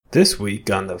This week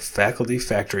on the Faculty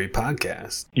Factory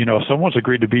podcast. If someone's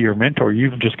agreed to be your mentor,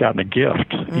 you've just gotten a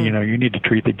gift. You need to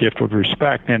treat the gift with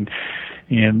respect. And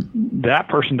that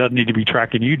person doesn't need to be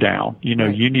tracking you down.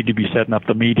 Right. You need to be setting up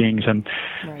the meetings. And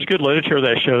There's good literature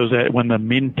that shows that when the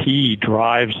mentee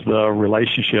drives the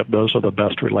relationship, those are the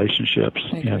best relationships.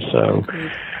 And so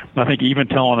I think even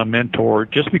telling a mentor,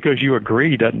 just because you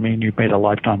agree doesn't mean you've made a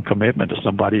lifetime commitment to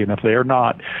somebody. And if they're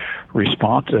not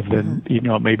responsive, then,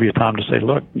 it may be a time to say,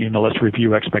 look, let's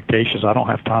review expectations. I don't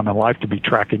have time in life to be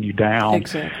tracking you down,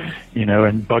 Exactly.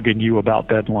 And bugging you about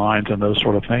deadlines and those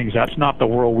sort of things. That's not the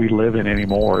world we live in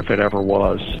anymore, if it ever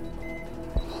was.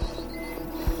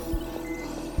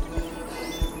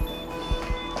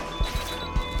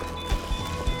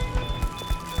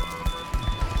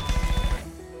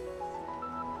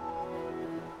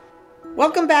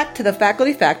 Welcome back to the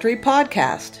Faculty Factory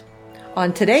podcast.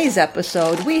 On today's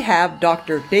episode, we have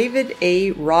Dr. David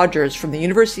A. Rogers from the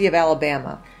University of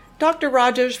Alabama. Dr.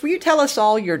 Rogers, will you tell us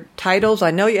all your titles? I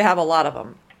know you have a lot of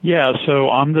them. Yeah, so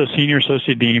I'm the Senior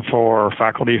Associate Dean for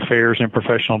Faculty Affairs and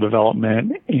Professional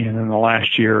Development, and in the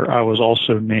last year I was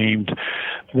also named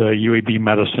the UAB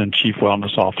Medicine Chief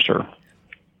Wellness Officer.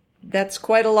 That's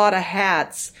quite a lot of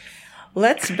hats.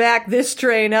 Let's back this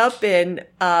train up and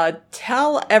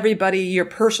tell everybody your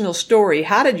personal story.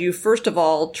 How did you, first of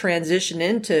all, transition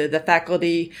into the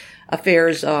faculty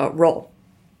affairs role?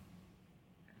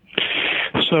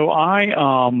 So I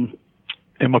am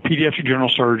a pediatric general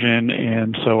surgeon,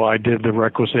 and so I did the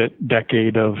requisite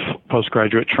decade of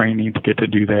postgraduate training to get to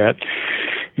do that.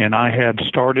 And I had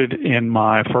started in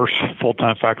my first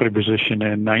full-time faculty position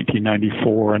in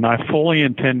 1994, and I fully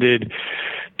intended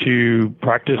to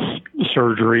practice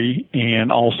surgery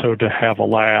and also to have a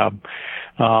lab.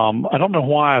 I don't know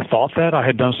why I thought that. I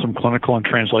had done some clinical and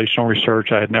translational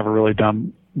research. I had never really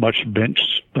done much bench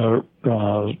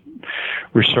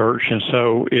research, and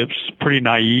so it's pretty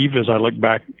naive as I look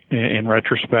back in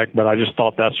retrospect, but I just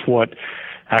thought that's what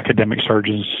academic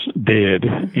surgeons did.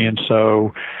 And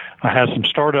so I had some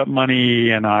startup money,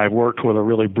 and I worked with a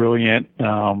really brilliant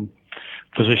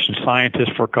physician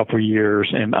scientist for a couple of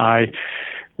years, and I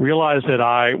realized that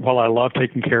while I love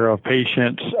taking care of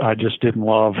patients, I just didn't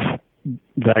love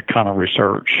that kind of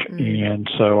research. And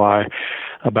so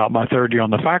about my third year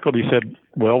on the faculty, said,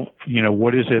 well,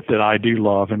 what is it that I do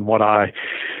love? And what I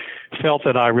felt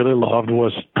that I really loved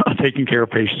was taking care of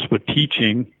patients with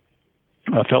teaching.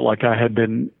 I felt like I had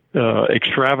been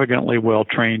extravagantly well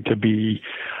trained to be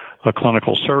a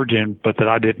clinical surgeon, but that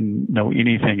I didn't know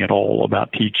anything at all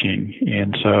about teaching.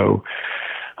 And so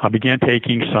I began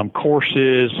taking some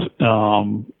courses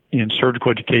in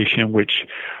surgical education, which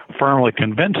firmly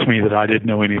convinced me that I didn't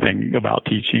know anything about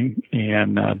teaching.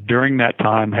 And during that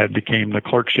time, had became the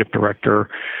clerkship director.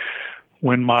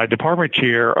 When my department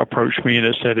chair approached me and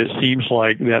it said, "It seems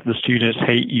like that the students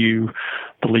hate you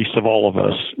the least of all of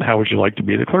us. How would you like to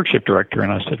be the clerkship director?"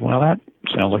 And I said, well, that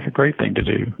sounds like a great thing to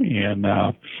do.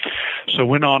 And so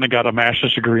went on and got a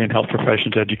master's degree in health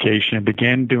professions education and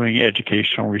began doing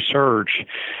educational research.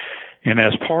 And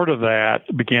as part of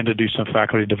that, began to do some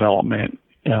faculty development,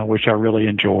 which I really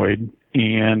enjoyed.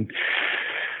 And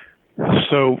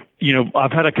so,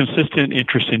 I've had a consistent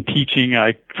interest in teaching.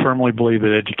 I firmly believe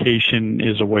that education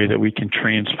is a way that we can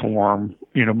transform,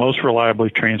 most reliably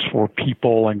transform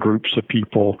people and groups of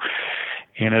people.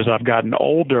 And as I've gotten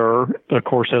older, of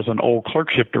course, as an old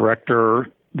clerkship director,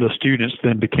 the students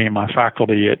then became my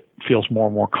faculty. It feels more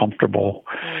and more comfortable.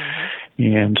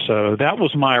 And so that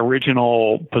was my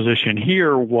original position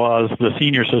here, was the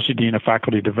Senior Associate Dean of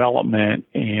Faculty Development.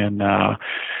 And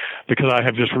because I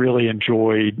have just really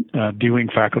enjoyed doing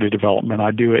faculty development,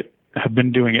 have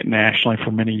been doing it nationally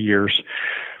for many years,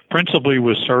 principally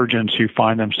with surgeons who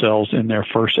find themselves in their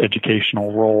first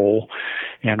educational role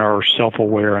and are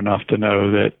self-aware enough to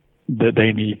know that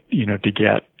they need, to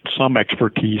get some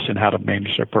expertise in how to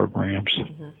manage their programs.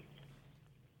 Mm-hmm.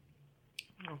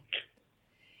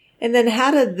 And then how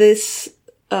did this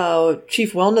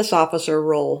chief wellness officer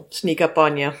role sneak up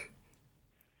on you?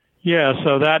 Yeah,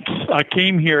 so I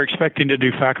came here expecting to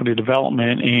do faculty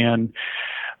development, and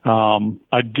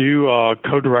I do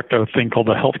co-direct a thing called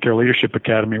the Healthcare Leadership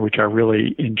Academy, which I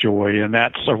really enjoy, and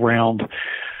that's around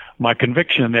my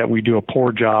conviction that we do a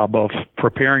poor job of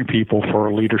preparing people for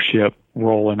a leadership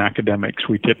role in academics.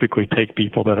 We typically take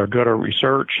people that are good at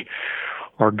research,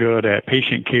 are good at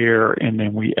patient care, and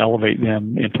then we elevate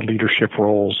them into leadership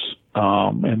roles,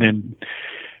 and then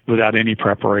without any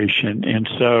preparation. And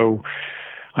so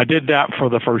I did that for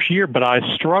the first year, but I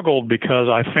struggled because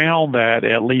I found that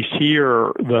at least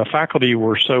here, the faculty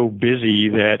were so busy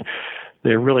that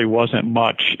there really wasn't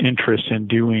much interest in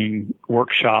doing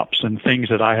workshops and things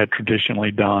that I had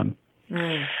traditionally done.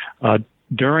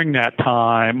 During that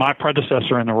time, my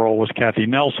predecessor in the role was Kathy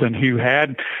Nelson, who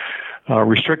had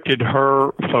restricted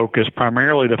her focus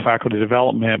primarily to faculty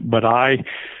development, but I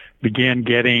began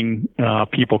getting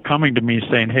people coming to me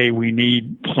saying, hey, we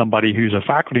need somebody who's a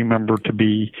faculty member to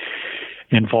be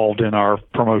involved in our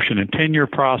promotion and tenure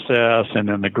process and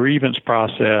then the grievance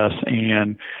process.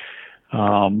 And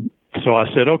so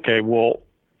I said, okay, well,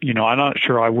 I'm not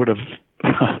sure I would have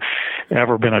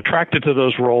ever been attracted to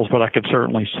those roles, but I could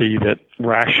certainly see that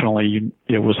rationally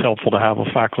it was helpful to have a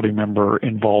faculty member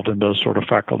involved in those sort of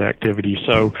faculty activities.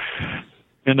 So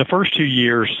in the first 2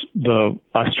 years,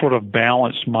 I sort of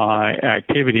balanced my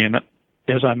activity. And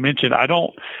as I mentioned, I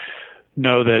don't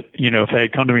know that, if they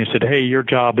had come to me and said, hey, your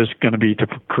job is going to be to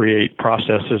create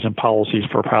processes and policies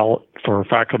for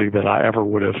faculty, that I ever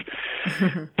would have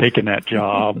taken that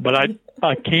job. But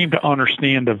I came to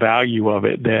understand the value of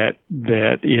it, that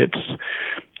it's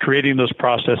creating those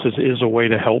processes is a way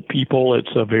to help people.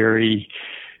 It's a very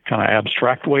kind of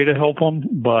abstract way to help them.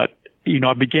 But,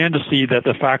 I began to see that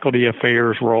the faculty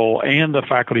affairs role and the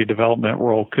faculty development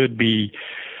role could be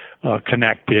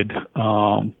connected.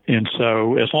 And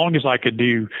so as long as I could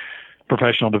do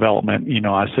professional development,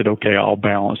 I said, okay, I'll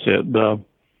balance it. The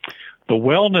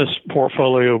wellness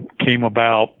portfolio came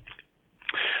about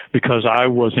because I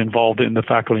was involved in the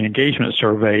faculty engagement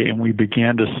survey, and we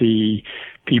began to see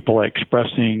people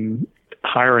expressing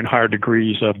higher and higher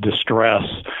degrees of distress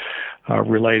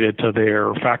related to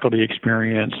their faculty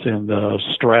experience and the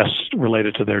stress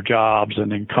related to their jobs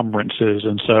and encumbrances.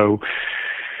 And so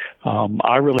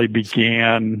I really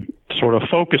began sort of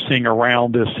focusing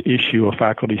around this issue of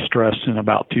faculty stress in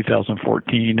about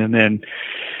 2014. And then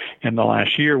in the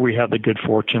last year, we had the good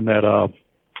fortune that a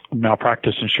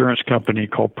malpractice insurance company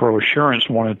called ProAssurance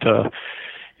wanted to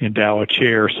endow a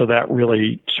chair. So that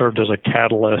really served as a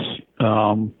catalyst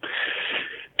to,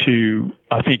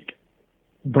 I think,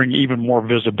 bring even more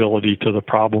visibility to the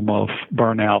problem of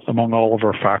burnout among all of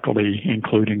our faculty,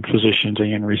 including physicians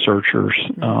and researchers.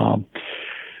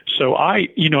 So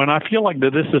and I feel like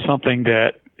that this is something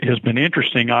that has been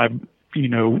interesting. I've,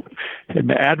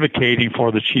 been advocating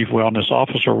for the chief wellness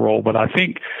officer role, but I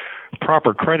think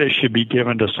proper credit should be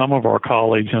given to some of our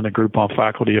colleagues in the group on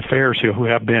faculty affairs who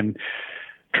have been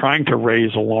trying to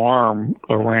raise alarm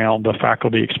around the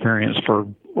faculty experience for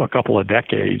a couple of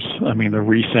decades. I mean, the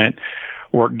recent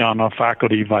work done on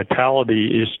faculty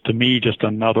vitality is, to me, just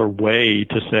another way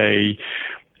to say,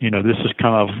 this is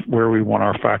kind of where we want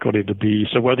our faculty to be.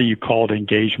 So whether you call it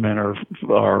engagement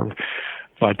or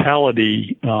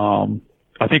vitality,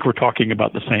 I think we're talking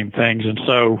about the same things. And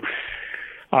so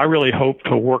I really hope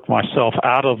to work myself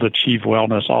out of the chief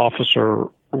wellness officer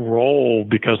role,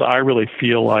 because I really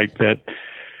feel like that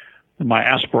my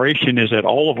aspiration is that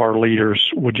all of our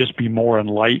leaders would just be more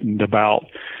enlightened about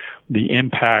the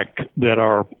impact that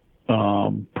our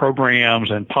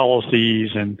programs and policies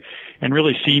and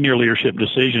really senior leadership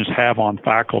decisions have on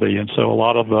faculty. And so a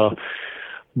lot of the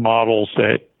models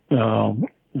that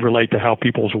relate to how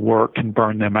people's work can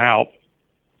burn them out,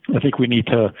 I think we need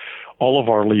to, all of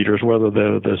our leaders, whether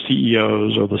the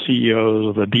CEOs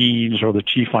or the deans or the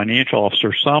chief financial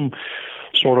officer, some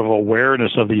sort of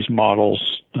awareness of these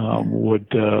models would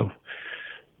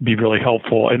be really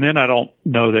helpful. And then I don't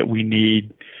know that we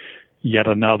need yet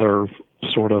another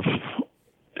sort of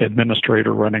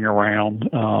administrator running around.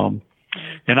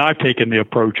 And I've taken the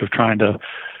approach of trying to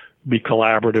be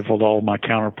collaborative with all my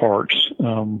counterparts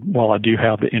while I do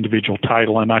have the individual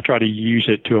title, and I try to use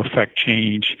it to affect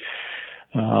change.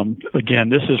 Again,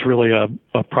 this is really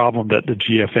a problem that the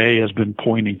GFA has been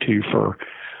pointing to for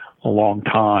a long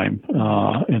time.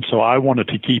 And so I wanted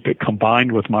to keep it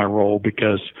combined with my role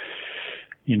because,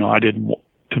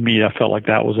 to me, I felt like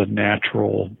that was a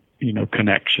natural,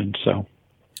 connection. So.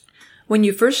 When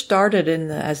you first started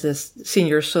as a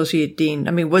senior associate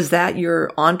dean, was that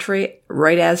your entree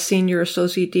right as senior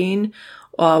associate dean?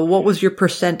 What was your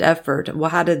percent effort?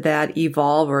 Well, how did that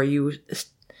evolve? Or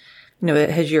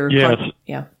has your...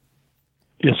 Yeah.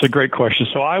 It's a great question.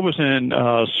 So I was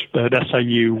at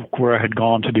SIU, where I had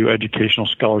gone to do educational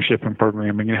scholarship and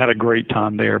programming, and had a great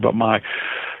time there, but my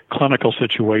clinical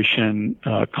situation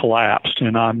collapsed,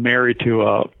 and I'm married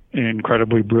to an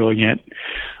incredibly brilliant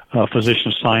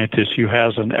physician scientist who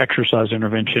has an exercise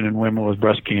intervention in women with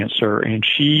breast cancer. And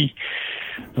she,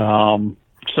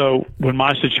 so when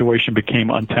my situation became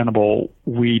untenable,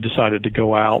 we decided to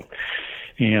go out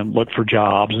and look for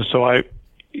jobs. And so I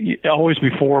always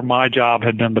before my job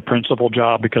had been the principal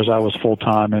job because I was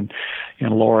full-time, and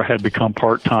Laura had become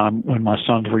part-time when my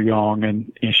sons were young,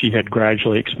 and she had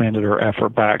gradually expanded her effort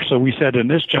back. So we said in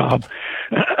this job,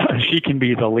 she can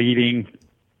be the leading,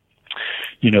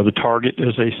 the target,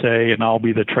 as they say, and I'll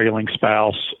be the trailing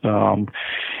spouse.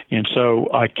 And so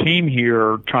I came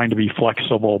here trying to be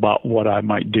flexible about what I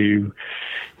might do.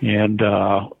 And,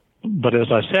 but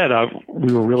as I said,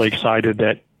 we were really excited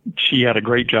that she had a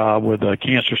great job with a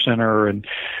cancer center and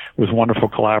with wonderful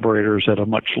collaborators at a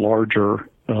much larger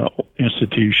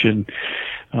institution.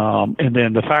 And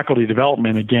then the faculty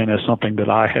development, again, is something that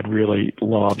I had really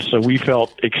loved. So we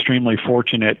felt extremely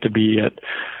fortunate to be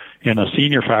in a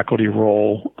senior faculty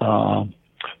role,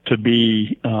 to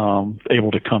be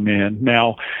able to come in.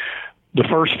 Now, the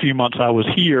first few months I was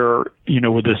here,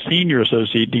 with the senior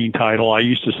associate dean title, I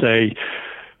used to say,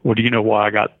 well, do you know why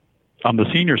I'm the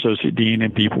senior associate dean?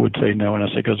 And people would say no. And I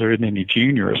say, because there isn't any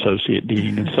junior associate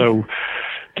dean. And so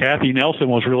Kathy Nelson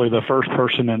was really the first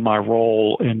person in my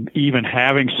role. And even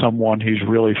having someone who's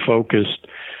really focused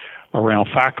around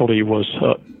faculty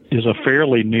is a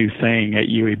fairly new thing at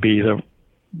UAB.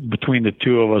 Between the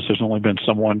two of us, there's only been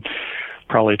someone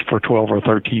probably for 12 or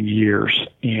 13 years.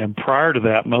 And prior to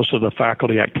that, most of the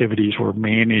faculty activities were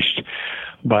managed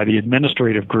by the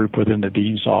administrative group within the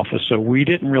dean's office. So we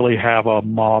didn't really have a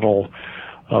model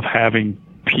of having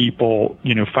people,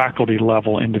 faculty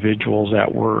level individuals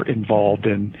that were involved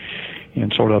in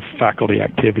sort of faculty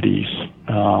activities.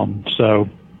 So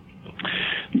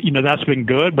that's been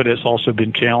good, but it's also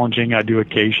been challenging. I do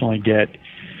occasionally get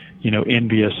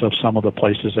envious of some of the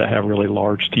places that have really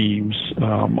large teams.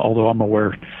 Although I'm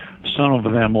aware some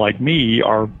of them, like me,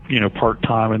 are,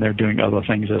 part-time and they're doing other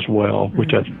things as well,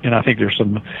 which I think there's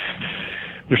some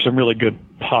really good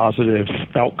positive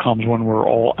outcomes when we're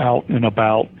all out and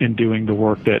about and doing the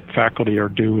work that faculty are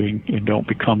doing and don't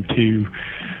become too,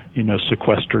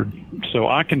 sequestered. So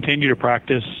I continue to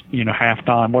practice,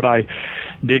 half-time. What I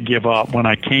did give up when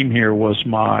I came here was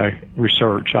my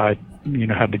research. I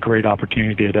had the great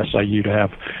opportunity at SIU to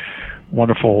have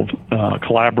wonderful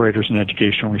collaborators in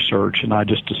educational research, and I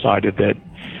just decided that,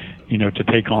 to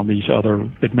take on these other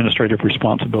administrative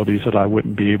responsibilities that I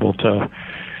wouldn't be able to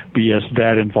be as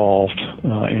that involved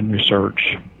in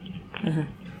research. Mm-hmm.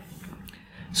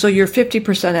 So your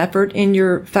 50% effort in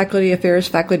your faculty affairs,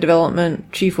 faculty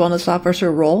development, chief wellness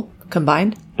officer role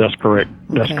combined? That's correct.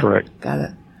 That's correct. Got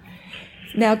it.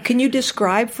 Now, can you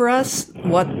describe for us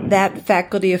what that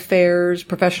faculty affairs,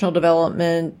 professional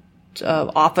development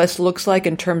office looks like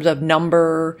in terms of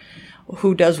number,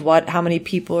 who does what, how many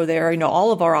people are there?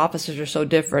 All of our offices are so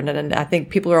different, and I think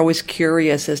people are always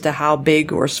curious as to how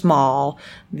big or small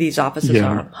these offices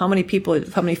are. How many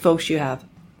folks you have?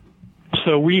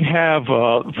 So we have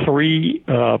 3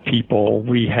 people.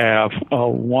 We have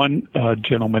one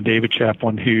gentleman, David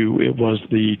Chaplin, who was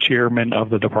the chairman of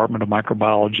the Department of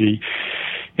Microbiology,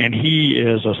 and he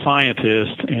is a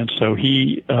scientist, and so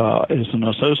he is an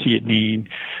associate dean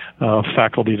of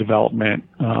faculty development,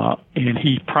 and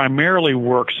he primarily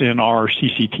works in our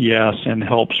CCTS and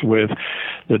helps with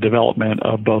the development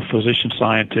of both physician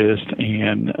scientists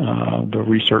and the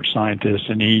research scientists.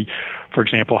 And he, for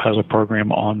example, has a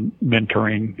program on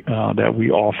mentoring that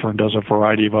we offer and does a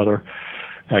variety of other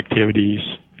activities.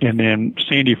 And then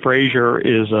Sandy Frazier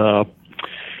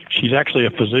she's actually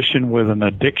a physician with an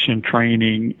addiction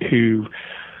training who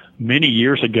many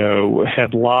years ago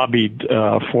had lobbied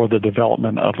for the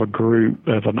development of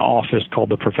an office called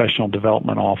the Professional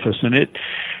Development Office. And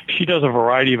she does a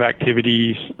variety of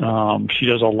activities. She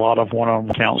does a lot of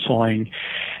one-on-one counseling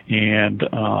and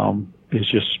is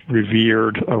just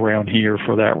revered around here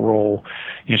for that role.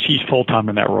 And she's full-time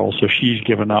in that role, so she's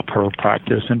given up her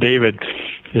practice. And David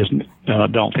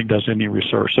don't think does any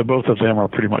research. So both of them are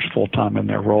pretty much full-time in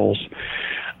their roles.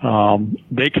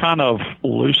 They kind of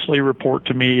loosely report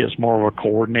to me as more of a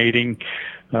coordinating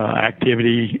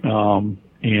activity,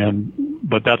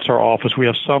 but that's our office. We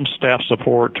have some staff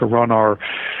support to run our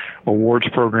awards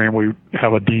program. We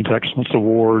have a Dean's Excellence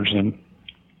Awards, and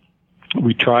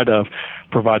we try to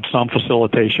provide some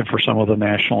facilitation for some of the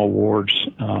national awards.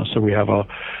 So we have a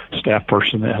staff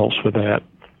person that helps with that.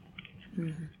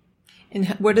 Mm-hmm. And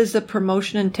what is the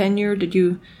promotion and tenure?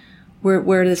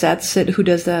 Where does that sit? Who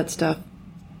does that stuff?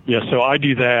 Yeah, so I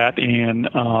do that,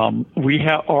 and we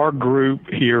have our group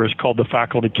here is called the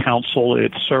Faculty Council.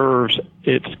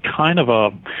 It's kind of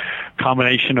a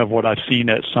combination of what I've seen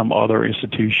at some other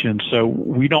institutions. So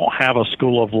we don't have a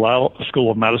School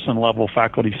of Medicine level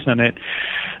faculty senate.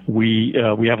 We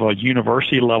have a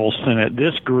university level senate.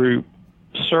 This group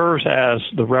serves as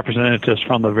the representatives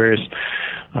from the various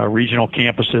regional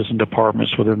campuses and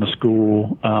departments within the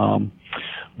school.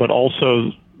 But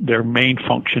also their main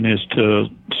function is to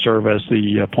serve as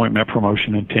the appointment,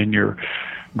 promotion, and tenure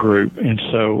group. And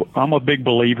so I'm a big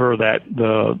believer that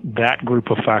that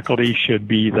group of faculty should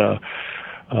be the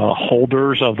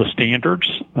holders of the standards.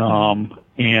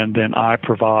 And then I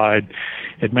provide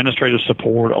administrative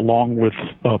support along with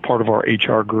part of our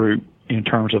HR group in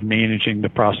terms of managing the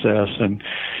process and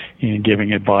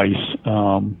giving advice.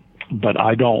 But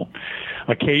I don't.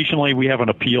 Occasionally, we have an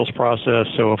appeals process.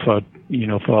 So if a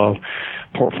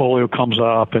portfolio comes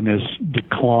up and is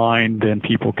declined, then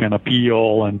people can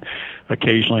appeal, and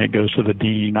occasionally it goes to the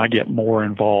dean. I get more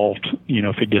involved,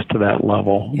 if it gets to that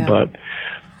level. Yeah. But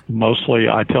mostly,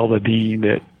 I tell the dean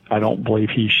that I don't believe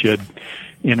he should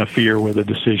interfere with a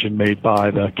decision made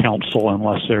by the council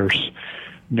unless there's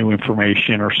new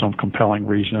information or some compelling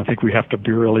reason. I think we have to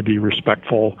really be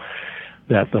respectful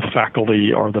that the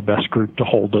faculty are the best group to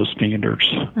hold those standards.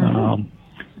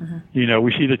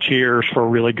 We see the chairs for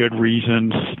really good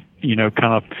reasons, kind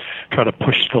of try to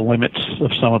push the limits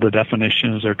of some of the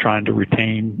definitions. They're trying to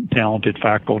retain talented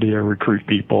faculty or recruit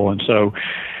people. And so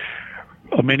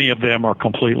many of them are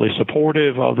completely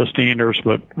supportive of the standards,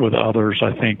 but with others,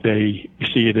 I think they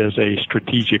see it as a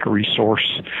strategic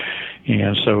resource.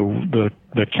 And so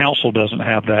the council doesn't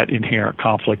have that inherent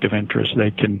conflict of interest.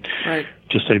 They can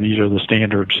just say these are the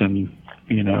standards, and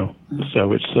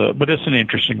so but it's an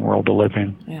interesting world to live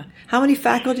in. Yeah. How many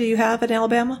faculty do you have in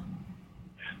Alabama?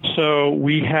 So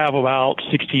we have about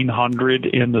 1,600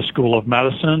 in the School of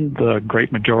Medicine. The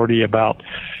great majority, about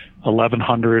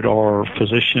 1,100, are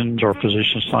physicians or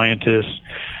physician scientists.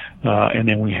 And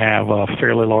then we have a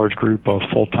fairly large group of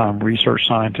full-time research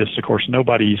scientists. Of course,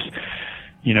 nobody's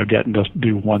getting to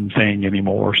do one thing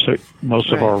anymore. So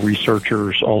most of our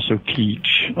researchers also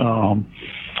teach.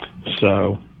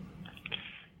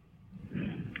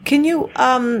 Can you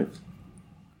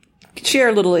share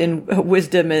a little in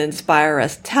wisdom and inspire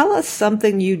us? Tell us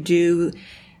something you do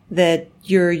that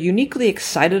you're uniquely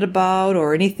excited about,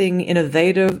 or anything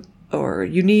innovative or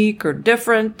unique or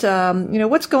different.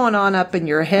 What's going on up in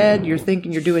your head you're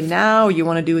thinking you're doing now, you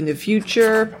want to do in the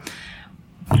future?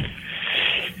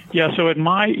 Yeah, so at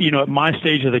my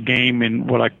stage of the game, and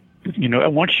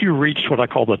once you reach what I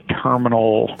call the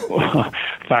terminal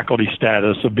faculty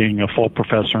status of being a full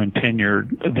professor and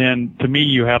tenured, then to me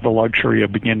you have the luxury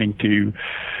of beginning to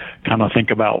kind of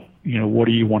think about, what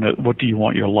do you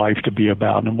want your life to be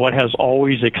about? And what has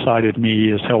always excited me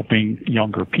is helping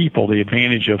younger people. The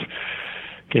advantage of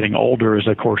getting older is,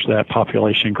 of course, that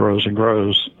population grows and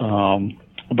grows.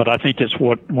 But I think it's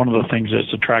one of the things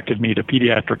that's attracted me to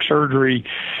pediatric surgery.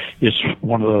 It's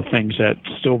one of the things that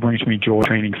still brings me joy,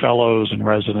 training fellows and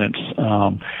residents.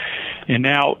 And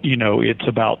now, it's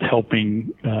about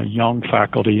helping young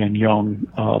faculty and young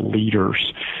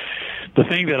leaders. The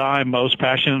thing that I'm most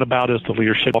passionate about is the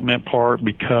leadership development part,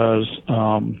 because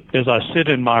as I sit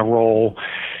in my role,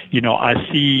 I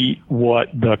see what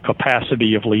the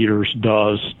capacity of leaders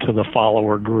does to the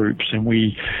follower groups. And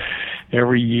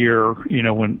every year,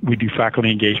 when we do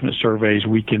faculty engagement surveys,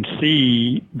 we can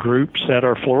see groups that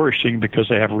are flourishing because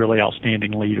they have really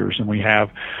outstanding leaders. And we have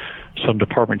some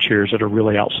department chairs that are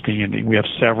really outstanding. We have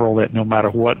several that, no matter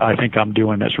what I think I'm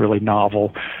doing that's really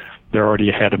novel, they're already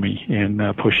ahead of me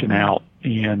and pushing out.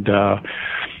 And,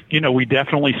 we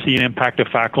definitely see an impact of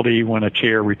faculty when a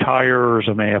chair retires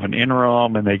and they have an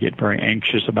interim and they get very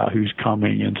anxious about who's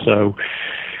coming. And so,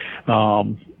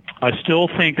 I still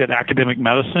think that academic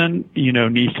medicine,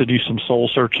 needs to do some soul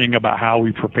searching about how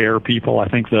we prepare people. I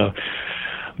think the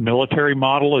military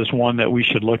model is one that we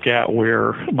should look at,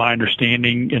 where my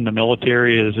understanding in the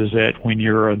military is that when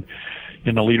you're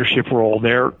in a leadership role,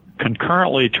 they're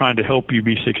concurrently trying to help you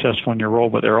be successful in your role,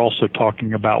 but they're also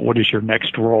talking about what is your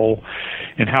next role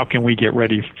and how can we get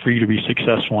ready for you to be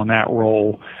successful in that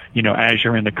role, as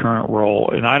you're in the current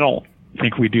role. And I don't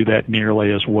think we do that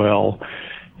nearly as well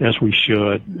as we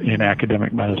should in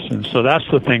academic medicine. So that's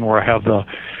the thing where I have the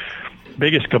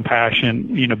biggest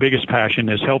passion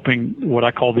is helping what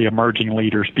I call the emerging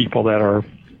leaders, people that are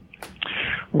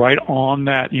right on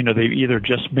that, they've either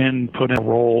just been put in a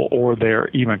role or they're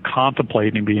even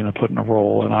contemplating being put in a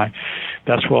role. And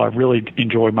that's where I really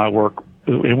enjoy my work.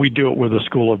 And we do it with the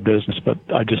School of Business, but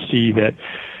I just see that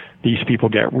these people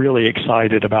get really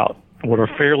excited about what are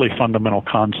fairly fundamental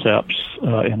concepts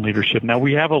in leadership. Now,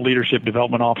 we have a leadership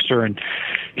development officer, and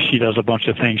she does a bunch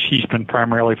of things. She's been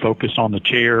primarily focused on the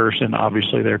chairs, and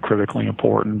obviously they're critically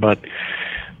important. But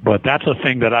that's a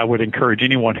thing that I would encourage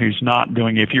anyone who's not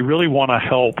doing it. If you really want to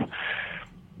help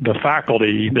the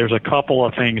faculty, there's a couple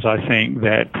of things I think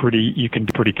that you can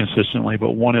do pretty consistently.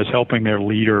 But one is helping their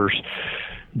leaders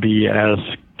be as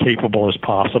capable as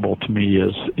possible, to me,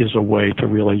 is a way to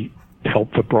really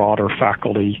help the broader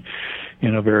faculty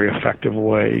in a very effective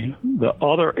way. The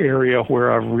other area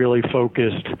where I've really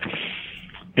focused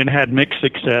and had mixed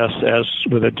success, as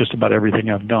with just about everything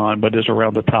I've done, but is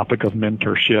around the topic of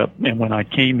mentorship. And when I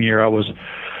came here, I was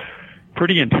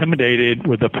pretty intimidated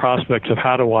with the prospects of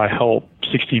how do I help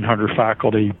 1,600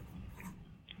 faculty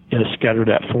scattered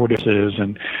at 4 differences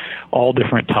and all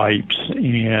different types.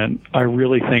 And I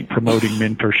really think promoting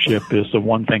mentorship is the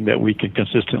one thing that we can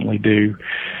consistently do.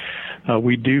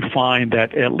 We do find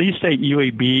that at least at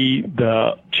UAB,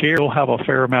 the chairs will have a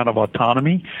fair amount of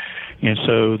autonomy. And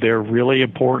so they're really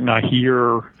important. I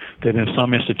hear that in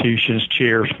some institutions,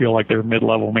 chairs feel like they're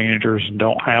mid-level managers and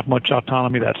don't have much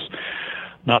autonomy. That's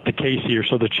not the case here.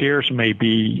 So the chairs may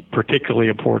be particularly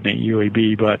important at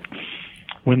UAB, but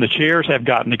when the chairs have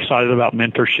gotten excited about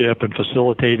mentorship and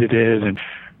facilitated it and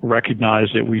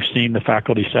recognized that we've seen the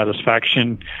faculty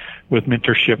satisfaction with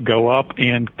mentorship go up,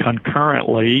 and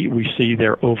concurrently we see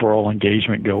their overall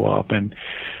engagement go up. And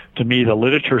to me, the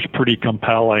literature is pretty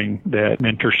compelling that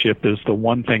mentorship is the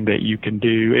one thing that you can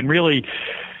do. And really,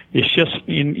 it's just,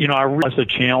 I realize the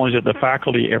challenge that the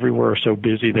faculty everywhere are so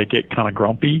busy, they get kind of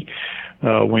grumpy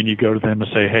when you go to them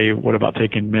and say, hey, what about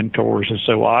taking mentors? And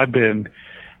so I've been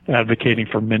advocating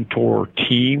for mentor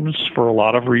teams for a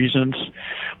lot of reasons.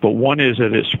 But one is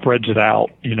that it spreads it out,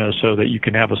 so that you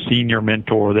can have a senior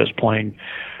mentor that's playing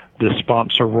the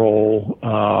sponsor role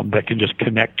that can just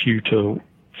connect you to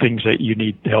things that you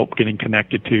need help getting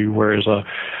connected to, whereas a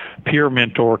peer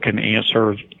mentor can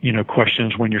answer,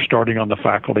 questions when you're starting on the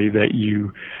faculty that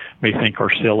you may think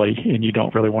are silly and you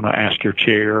don't really want to ask your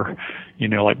chair,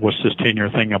 like what's this tenure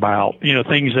thing about,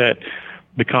 things that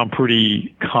become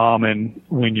pretty common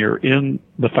when you're in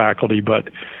the faculty, but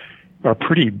are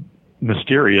pretty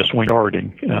mysterious when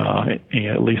starting,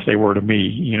 at least they were to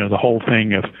me. The whole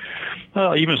thing of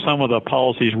even some of the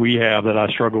policies we have that I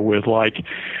struggle with, like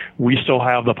we still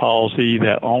have the policy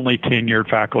that only tenured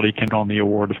faculty can on the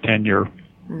award of tenure.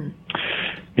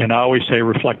 And I always say,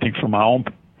 reflecting from my own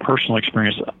personal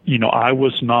experience, I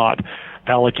was not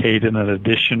allocated an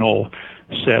additional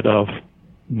set of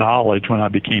knowledge when I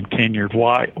became tenured.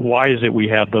 Why is it we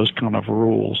have those kind of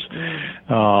rules?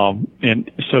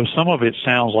 And so some of it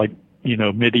sounds like,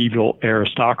 medieval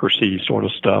aristocracy sort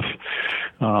of stuff.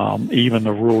 Even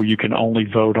the rule you can only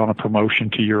vote on a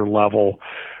promotion to your level,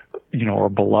 or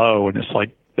below. And it's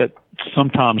like that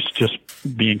sometimes just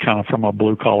being kind of from a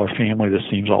blue collar family, that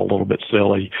seems all a little bit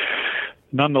silly.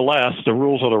 Nonetheless, the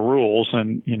rules are the rules,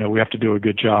 and, we have to do a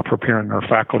good job preparing our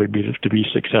faculty to be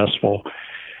successful.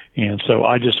 And so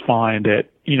I just find that,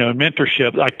 in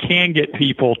mentorship, I can get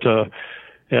people to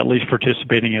at least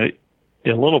participating in it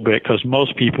a little bit, because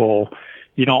most people,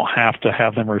 you don't have to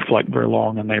have them reflect very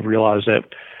long, and they realize that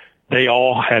they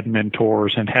all had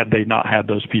mentors, and had they not had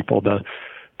those people, the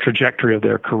trajectory of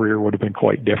their career would have been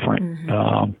quite different.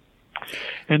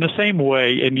 In the same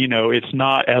way, and, it's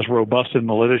not as robust in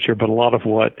the literature, but a lot of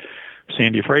what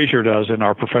Sandy Frazier does in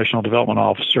our professional development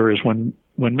officer is when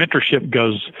mentorship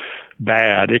goes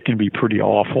bad, it can be pretty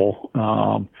awful.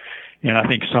 And I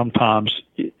think sometimes,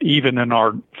 even in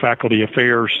our faculty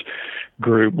affairs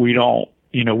group, we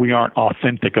aren't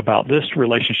authentic about this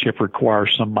relationship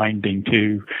requires some minding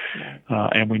too.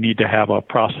 And we need to have a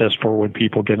process for when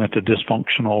people get into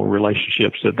dysfunctional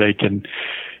relationships that they can,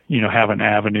 have an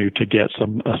avenue to get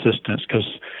some assistance.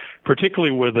 Because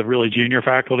particularly with the really junior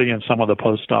faculty and some of the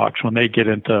postdocs, when they get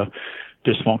into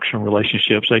dysfunctional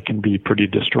relationships, they can be pretty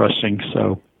distressing.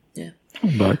 So,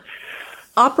 but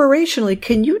operationally,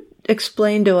 can you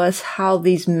explain to us how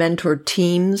these mentor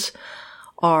teams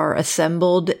are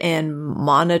assembled and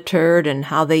monitored and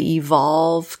how they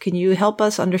evolve? Can you help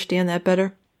us understand that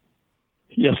better?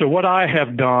 Yeah, so what I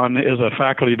have done is a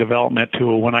faculty development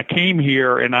tool. When I came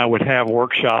here and I would have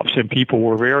workshops and people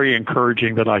were very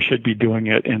encouraging that I should be doing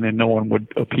it, and then no one would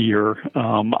appear,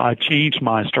 I changed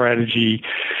my strategy.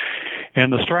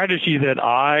 And the strategy that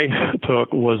I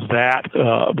took was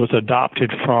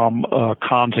adopted from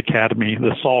Khan's Academy,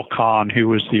 the Saul Khan, who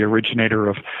was the originator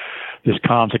of this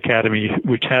Khan's Academy,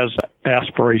 which has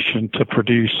aspiration to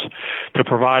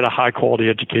provide a high quality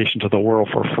education to the world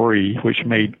for free, which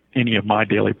made any of my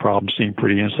daily problems seem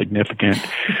pretty insignificant.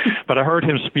 But I heard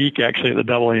him speak actually at the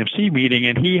AAMC meeting,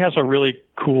 and he has a really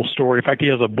cool story. In fact, he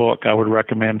has a book I would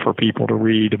recommend for people to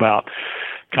read about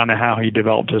kind of how he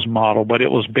developed his model, but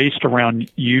it was based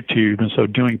around YouTube. And so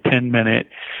doing 10-minute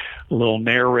little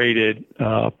narrated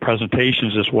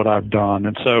presentations is what I've done.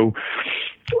 And so,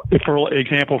 for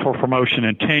example, for promotion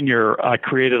and tenure, I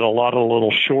created a lot of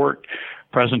little short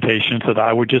presentations that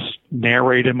I would just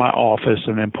narrate in my office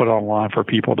and then put online for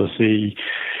people to see.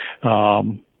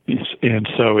 And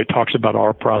so it talks about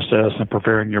our process and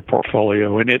preparing your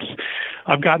portfolio. And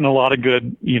I've gotten a lot of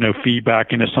good,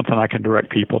 feedback, and it's something I can direct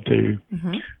people to.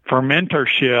 Mm-hmm. For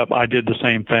mentorship, I did the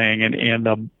same thing.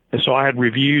 And so I had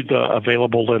reviewed the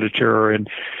available literature, and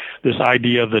this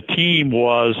idea of the team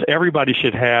was everybody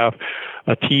should have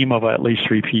a team of at least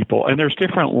 3 people. And there's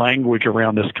different language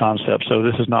around this concept. So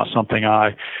this is not something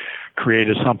I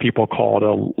created. Some people call it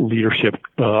a leadership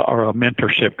or a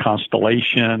mentorship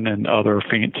constellation and other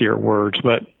fancier words.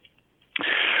 But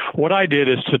what I did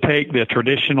is to take the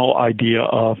traditional idea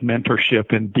of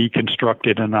mentorship and deconstruct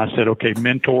it. And I said, okay,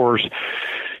 mentors,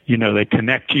 they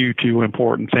connect you to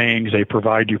important things. They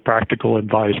provide you practical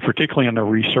advice, particularly in the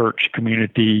research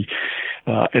community.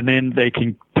 And then they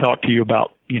can talk to you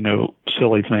about,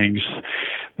 silly things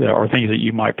or things that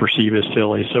you might perceive as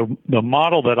silly. So the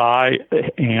model that I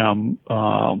am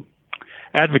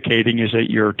advocating is that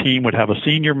your team would have a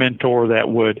senior mentor that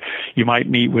you might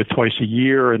meet with twice a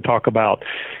year and talk about,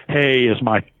 hey, is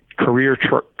my career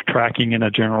tracking in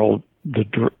a general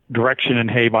direction,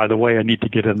 and hey, by the way, I need to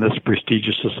get in this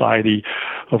prestigious society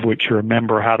of which you're a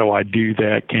member. How do I do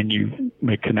that? Can you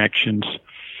make connections?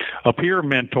 A peer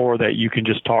mentor that you can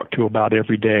just talk to about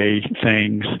everyday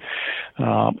things,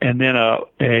 and then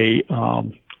a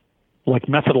like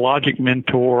methodologic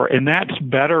mentor, and that's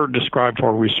better described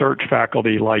for research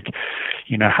faculty, like,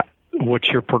 what's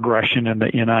your progression in the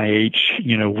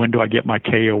NIH? When do I get my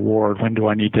K award? When do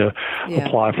I need to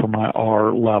apply for my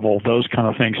R level? Those kind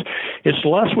of things. It's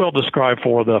less well described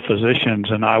for the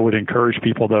physicians, and I would encourage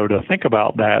people, though, to think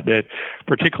about that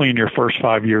particularly in your first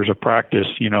 5 years of practice,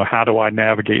 how do I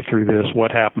navigate through this?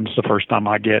 What happens the first time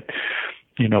I get,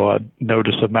 a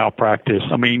notice of malpractice?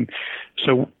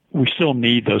 So we still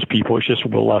need those people. It's just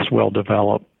less well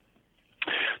developed.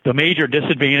 The major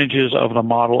disadvantages of the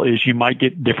model is you might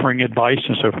get differing advice,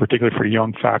 and so particularly for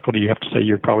young faculty, you have to say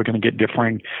you're probably going to get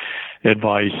differing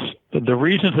advice. The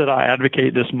reasons that I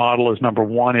advocate this model is, number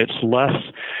one, it's less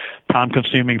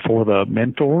time-consuming for the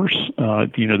mentors.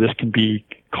 This can be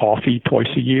coffee twice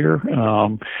a year,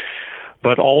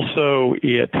 but also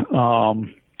it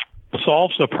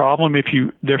solves the problem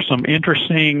there's some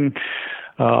interesting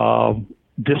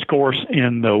discourse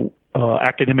in the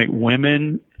academic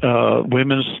women's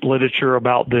literature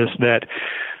about this, that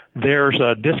there's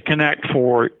a disconnect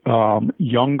for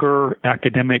younger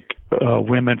academic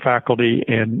women faculty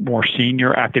and more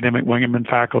senior academic women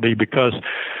faculty because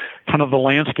kind of the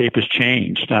landscape has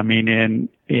changed.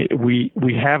 We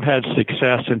have had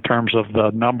success in terms of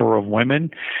the number of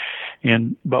women,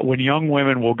 but when young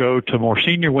women will go to more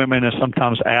senior women and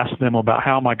sometimes ask them about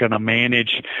how am I going to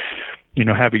manage,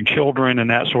 having children and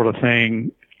that sort of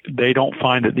thing, they don't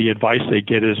find that the advice they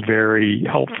get is very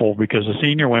helpful because the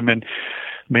senior women,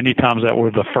 many times that were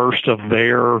the first of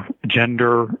their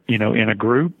gender, in a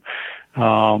group,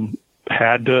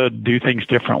 had to do things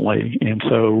differently. And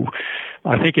so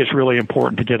I think it's really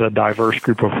important to get a diverse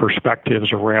group of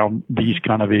perspectives around these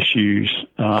kind of issues,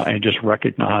 and just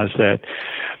recognize that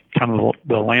kind of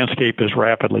the landscape is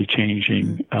rapidly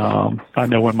changing. I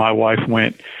know when my wife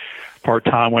went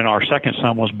part-time when our second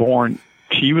son was born,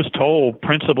 she was told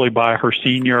principally by her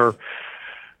senior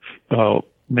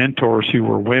mentors who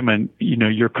were women,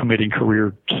 you're committing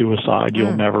career suicide.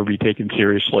 You'll never be taken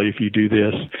seriously if you do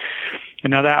this.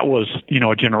 And now that was,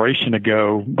 a generation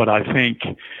ago, but I think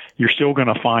you're still going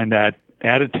to find that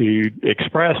attitude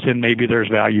expressed, and maybe there's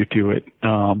value to it.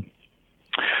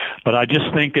 But I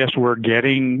just think as we're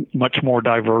getting much more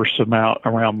diverse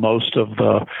around most of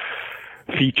the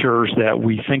features that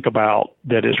we think about,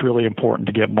 that it's really important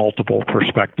to get multiple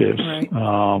perspectives. Right.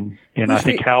 And I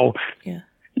think how,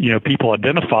 people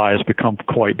identify has become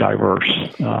quite diverse.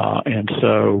 And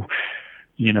so,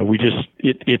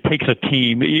 it takes a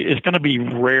team. It's going to be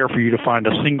rare for you to find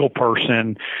a single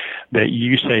person that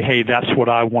you say, hey, that's what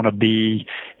I want to be,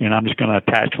 and I'm just going to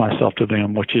attach myself to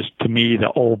them, which is, to me,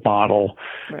 the old model,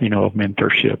 right, of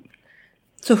mentorship.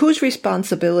 So whose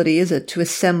responsibility is it to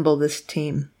assemble this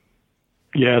team?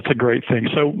 Yeah, it's a great thing.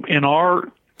 So in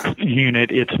our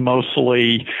unit, it's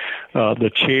mostly the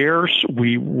chairs.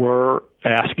 We were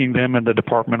asking them in the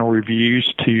departmental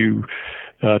reviews to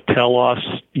tell us,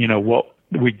 what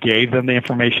we gave them the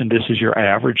information. This is your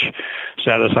average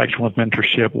satisfaction with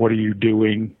mentorship. What are you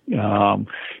doing? Do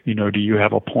you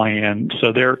have a plan?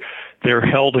 So they're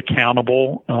held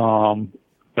accountable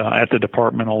at the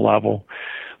departmental level.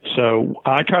 So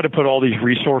I try to put all these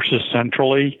resources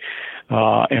centrally.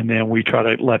 And then we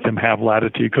try to let them have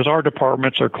latitude because our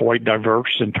departments are quite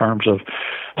diverse in terms of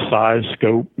size,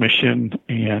 scope, mission,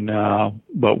 and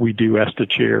but we do ask the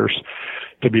chairs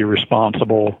to be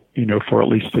responsible, for at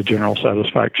least the general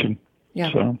satisfaction.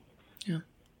 Yeah. So. Yeah.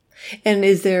 And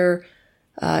is there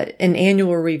an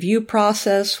annual review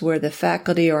process where the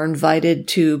faculty are invited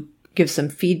to give some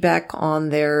feedback on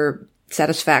their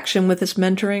satisfaction with this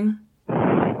mentoring?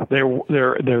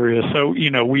 There is. So,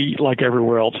 we, like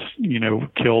everywhere else,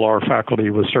 kill our faculty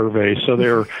with surveys.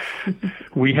 So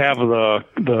we have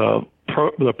the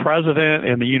president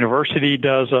and the university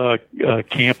does a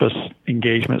campus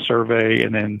engagement survey,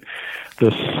 and then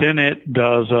the Senate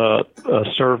does a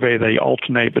survey. They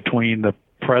alternate between the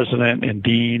president and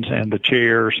deans and the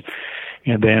chairs.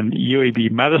 And then UAB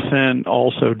Medicine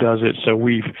also does it. So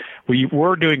we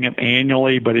were doing it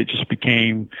annually, but it just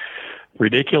became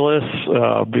ridiculous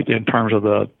in terms of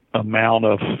the amount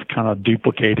of kind of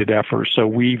duplicated effort. So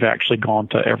we've actually gone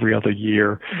to every other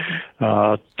year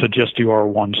to just do our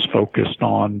ones focused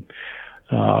on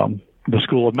the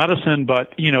School of Medicine.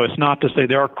 But, it's not to say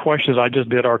there are questions. I just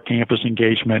did our campus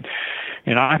engagement,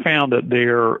 and I found that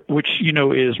which,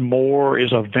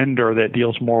 is a vendor that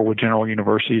deals more with general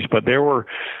universities, but there were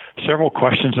several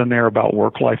questions in there about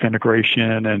work-life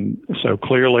integration. And so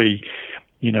clearly,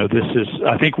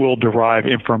 I think we'll derive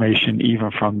information even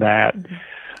from that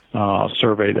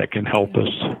survey that can help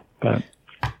us. But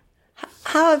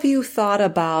how have you thought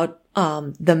about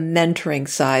the mentoring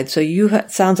side? So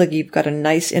sounds like you've got a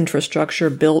nice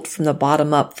infrastructure built from the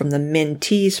bottom up, from the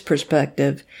mentee's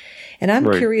perspective. And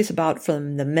I'm curious about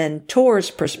from the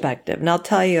mentor's perspective. And I'll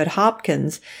tell you, at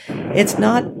Hopkins, it's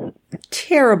not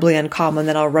terribly uncommon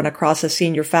that I'll run across a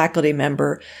senior faculty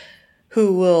member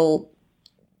who will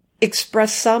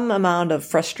express some amount of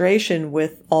frustration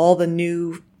with all the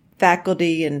new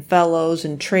faculty and fellows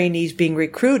and trainees being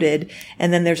recruited.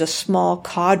 And then there's a small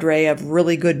cadre of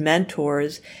really good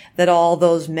mentors that all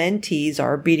those mentees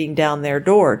are beating down their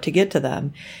door to get to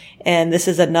them. And this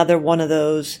is another one of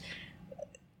those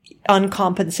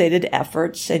uncompensated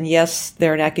efforts. And yes,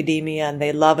 they're in academia and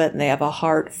they love it and they have a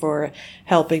heart for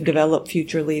helping develop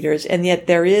future leaders. And yet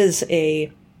there is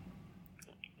a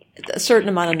certain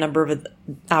amount of number of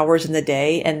hours in the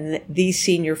day, and these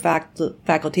senior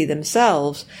faculty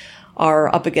themselves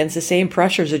are up against the same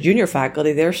pressures as junior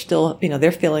faculty. They're still,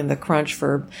 they're feeling the crunch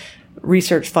for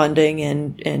research funding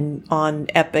and on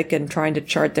Epic and trying to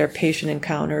chart their patient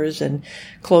encounters and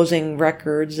closing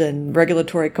records and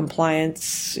regulatory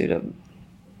compliance,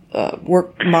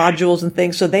 work modules and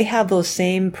things. So they have those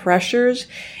same pressures,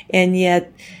 and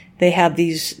yet they have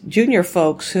these junior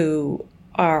folks who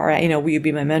are, will you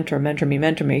be my mentor, mentor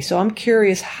me. So I'm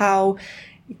curious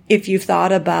if you've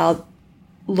thought about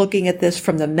looking at this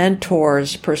from the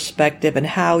mentor's perspective and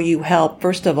how you help,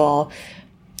 first of all,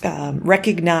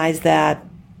 recognize that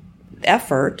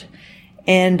effort.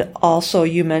 And also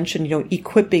you mentioned,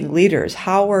 equipping leaders.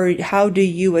 How do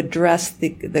you address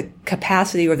the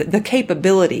capacity or the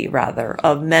capability rather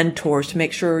of mentors to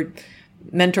make sure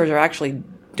mentors are actually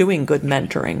doing good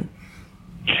mentoring?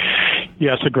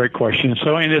 Yeah, it's a great question.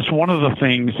 So, and it's one of the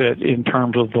things that in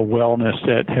terms of the wellness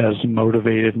that has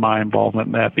motivated my involvement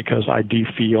in that, because I do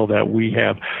feel that we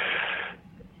have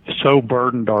so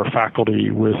burdened our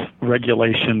faculty with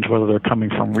regulations, whether they're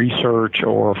coming from research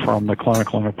or from the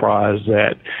clinical enterprise,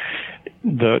 that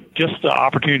the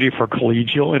opportunity for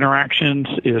collegial interactions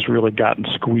is really gotten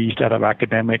squeezed out of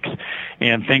academics,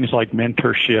 and things like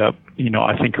mentorship,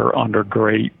 I think are under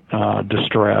great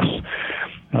distress.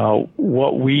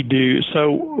 What we do,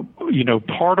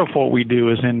 part of what we do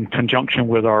is in conjunction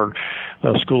with our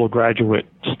School of Graduate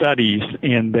Studies,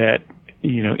 in that,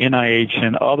 NIH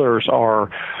and others are,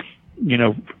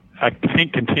 I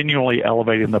think continually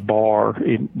elevating the bar.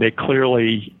 They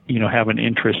clearly, have an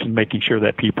interest in making sure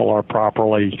that people are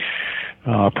properly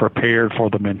prepared for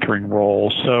the mentoring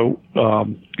role. So,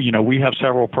 we have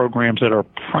several programs that are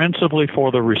principally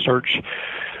for the research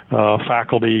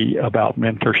faculty about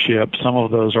mentorship. Some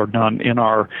of those are done in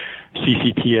our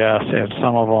CCTS, and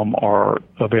some of them are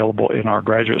available in our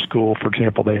graduate school. For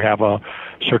example, they have a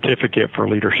certificate for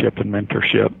leadership and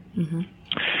mentorship. Mm-hmm.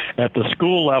 At the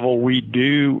school level, we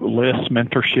do list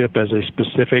mentorship as a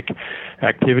specific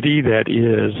activity that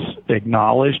is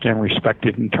acknowledged and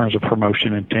respected in terms of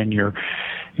promotion and tenure.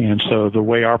 And so the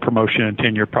way our promotion and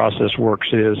tenure process works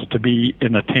is, to be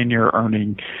in a tenure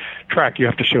earning track, you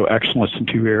have to show excellence in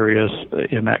two areas,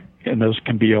 and those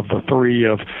can be of the three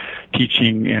of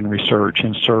teaching and research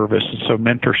and service. And so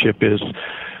mentorship is,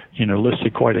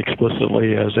 listed quite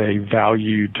explicitly as a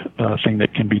valued thing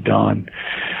that can be done.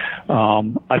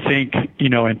 I think,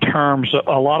 in terms of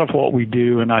a lot of what we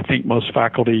do, and I think most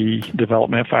faculty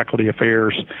development, faculty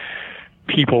affairs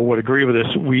people would agree with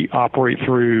this, we operate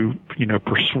through,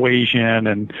 persuasion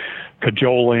and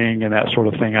cajoling and that sort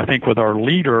of thing. I think with our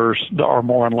leaders, our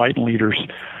more enlightened leaders,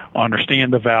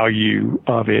 understand the value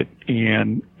of it.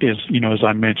 And as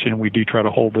I mentioned, we do try to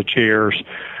hold the chairs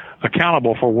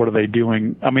accountable for what are they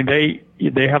doing. I mean,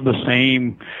 they have the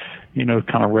same,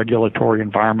 kind of regulatory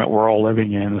environment we're all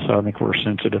living in. So I think we're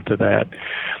sensitive to that.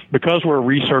 Because we're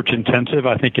research intensive,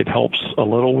 I think it helps a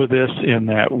little with this in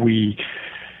that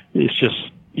it's just,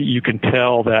 you can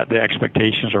tell that the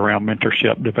expectations around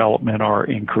mentorship development are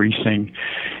increasing.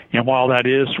 And while that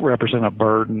is represent a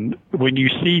burden, when you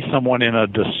see someone in a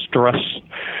dysfunctional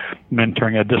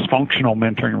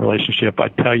mentoring relationship, I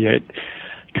tell you, it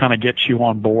kind of gets you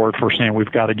on board for saying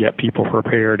we've got to get people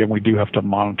prepared and we do have to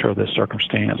monitor this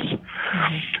circumstance.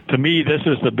 Mm-hmm. To me, this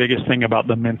is the biggest thing about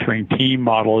the mentoring team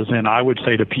model and I would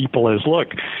say to people is, look,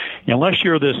 unless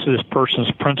you're this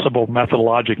person's principal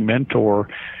methodologic mentor,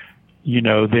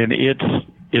 then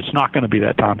it's not going to be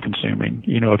that time consuming.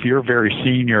 If you're very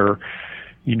senior,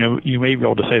 you may be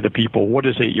able to say to people, what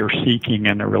is it you're seeking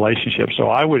in a relationship? So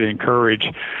I would encourage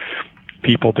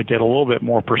people to get a little bit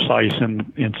more precise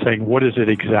in saying, what is it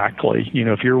exactly?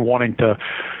 If you're wanting to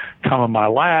come in my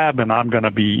lab and I'm going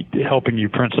to be helping you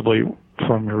principally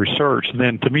from your research,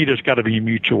 then to me, there's got to be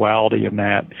mutuality in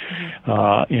that,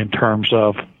 in terms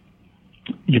of,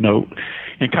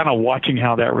 and kind of watching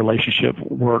how that relationship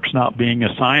works, not being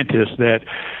a scientist that,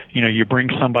 you bring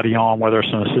somebody on, whether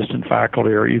it's an assistant faculty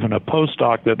or even a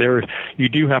postdoc, that you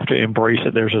do have to embrace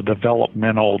it. There's a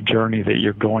developmental journey that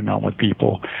you're going on with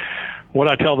people. What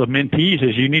I tell the mentees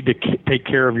is you need to take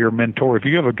care of your mentor. If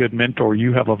you have a good mentor,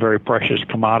 you have a very precious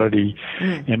commodity,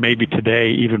 and maybe today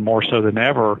even more so than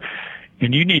ever.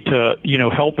 And you need to,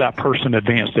 help that person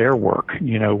advance their work.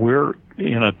 We're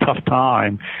in a tough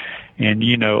time. And,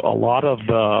 a lot of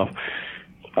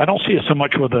I don't see it so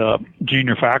much with the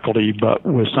junior faculty, but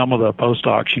with some of the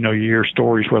postdocs, you hear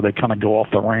stories where they kind of go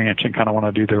off the ranch and kind of want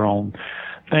to do their own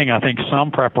thing. I think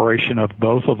some preparation of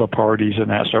both of the parties in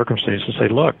that circumstance to say,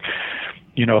 look,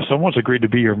 if someone's agreed to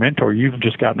be your mentor, you've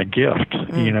just gotten a gift.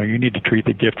 You need to treat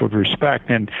the gift with respect.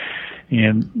 And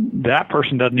that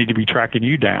person doesn't need to be tracking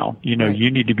you down. Right. You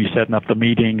need to be setting up the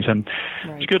meetings. And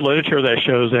There's good literature that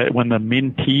shows that when the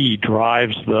mentee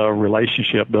drives the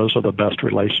relationship, those are the best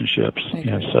relationships.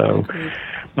 And so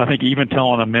I think even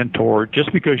telling a mentor,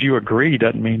 just because you agree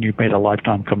doesn't mean you've made a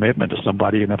lifetime commitment to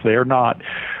somebody. And if they're not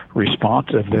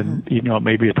responsive, then, it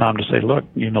may be a time to say, look,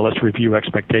 let's review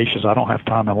expectations. I don't have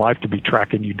time in life to be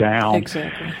tracking you down,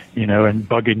 exactly. And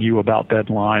bugging you about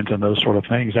deadlines and those sort of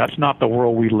things. That's not the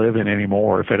world we live in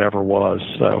anymore, if it ever was.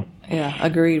 So, yeah,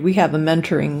 agreed. We have a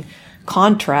mentoring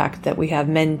contract that we have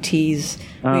mentees.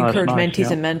 We encourage mentees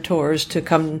and mentors to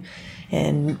come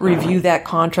and review that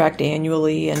contract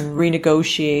annually and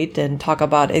renegotiate and talk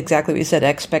about exactly what you said,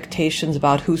 expectations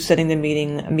about who's setting the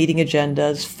meeting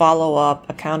agendas, follow-up,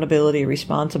 accountability,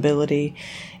 responsibility,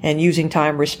 and using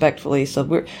time respectfully.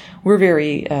 So we're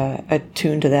very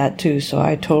attuned to that too. So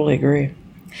I totally agree.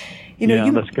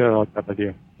 That's good. I'll get with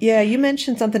you. Yeah, you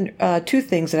mentioned something, two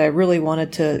things that I really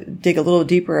wanted to dig a little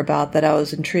deeper about that I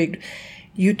was intrigued.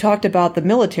 You talked about the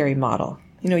military model.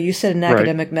 You said in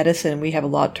academic medicine, we have a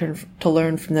lot to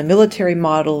learn from the military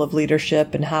model of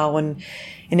leadership and how in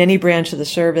any branch of the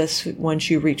service, once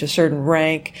you reach a certain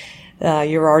rank,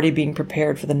 you're already being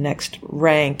prepared for the next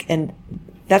rank. And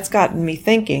that's gotten me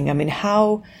thinking,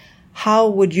 how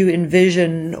would you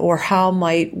envision or how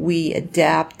might we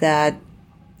adapt that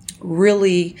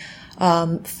really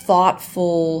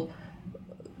thoughtful,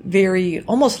 very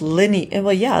almost linear,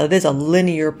 well, yeah, it is a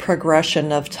linear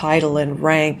progression of title and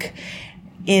rank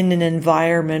in an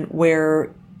environment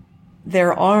where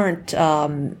there aren't,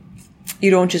 you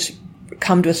don't just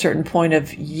come to a certain point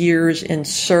of years in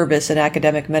service in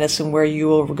academic medicine where you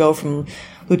will go from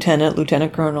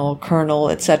lieutenant colonel,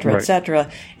 et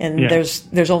cetera, and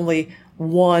there's only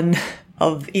one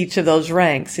of each of those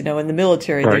ranks. In the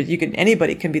military,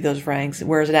 anybody can be those ranks,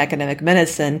 whereas in academic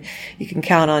medicine, you can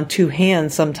count on two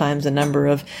hands sometimes the number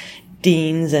of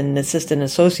deans and assistant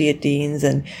associate deans,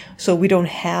 and so we don't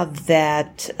have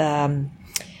that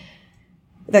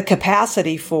the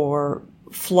capacity for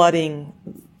flooding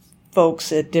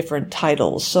folks at different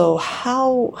titles. So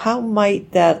how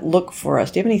might that look for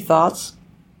us? Do you have any thoughts?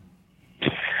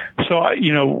 So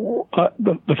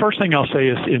the first thing I'll say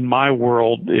is in my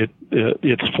world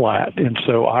it's flat, and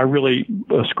so I really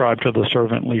ascribe to the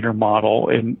servant leader model.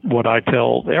 And what I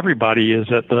tell everybody is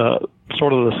that the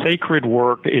sort of the sacred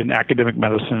work in academic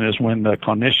medicine is when the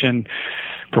clinician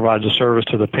provides a service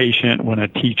to the patient, when a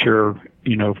teacher,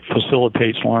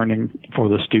 facilitates learning for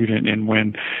the student, and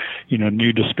when,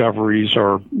 new discoveries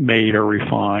are made or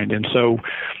refined. And so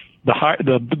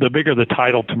the bigger the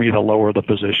title, to me, the lower the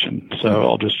position. So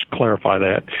I'll just clarify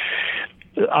that.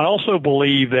 I also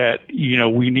believe that,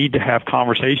 we need to have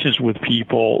conversations with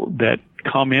people that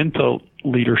come into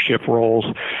leadership roles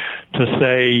to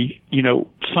say,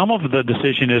 some of the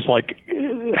decision is like,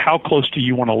 how close do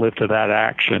you want to live to that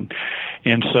action?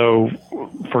 And so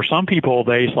for some people,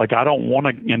 I don't want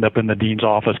to end up in the dean's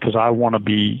office because I want to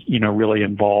be, really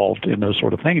involved in those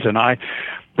sort of things. And I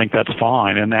think that's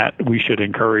fine, and that we should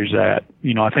encourage that.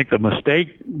 I think the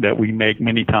mistake that we make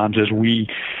many times is we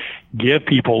give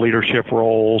people leadership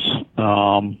roles,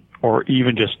 or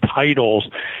even just titles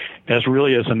as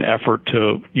an effort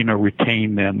to,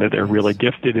 retain them, that they're really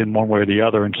gifted in one way or the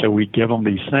other. And so we give them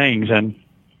these things. And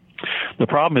the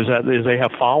problem is they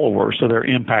have followers, so they're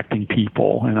impacting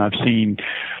people. And I've seen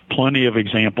plenty of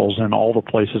examples in all the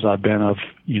places I've been of,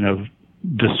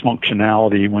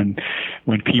 dysfunctionality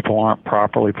when people aren't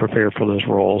properly prepared for those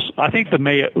roles. I think the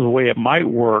way it might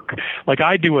work, like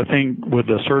I do a thing with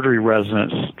the surgery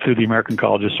residents through the American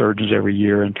College of Surgeons every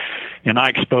year, and I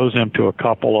expose them to a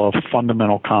couple of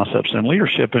fundamental concepts in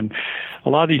leadership. And a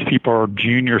lot of these people are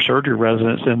junior surgery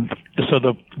residents, and so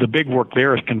the big work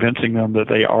there is convincing them that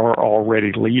they are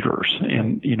already leaders.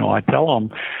 And I tell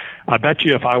them, I bet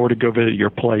you if I were to go visit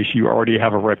your place, you already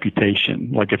have a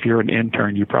reputation. Like if you're an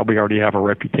intern, you probably already have a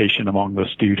reputation among the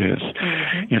students.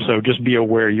 Mm-hmm. And so just be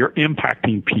aware you're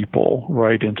impacting people,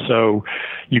 right? And so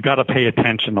you got to pay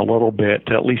attention a little bit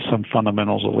to at least some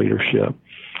fundamentals of leadership.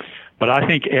 But I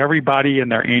think everybody in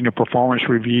their annual performance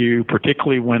review,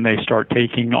 particularly when they start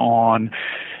taking on,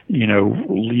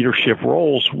 leadership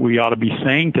roles, we ought to be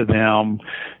saying to them,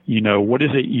 what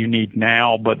is it you need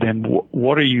now? But then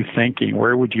what are you thinking?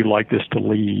 Where would you like this to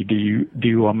lead? Do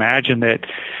you imagine that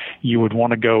you would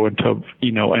want to go into,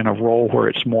 in a role where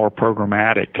it's more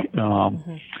programmatic?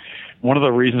 One of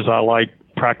the reasons I like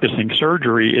practicing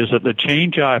surgery is that the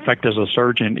change I affect as a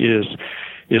surgeon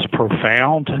is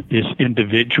profound, is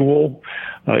individual,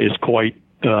 is quite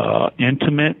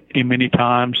intimate in many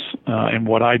times in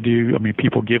what I do. I mean,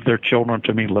 people give their children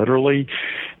to me literally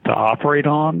to operate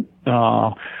on,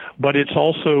 but it's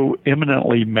also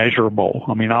eminently measurable.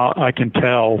 I mean, I can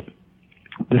tell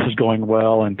this is going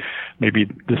well and maybe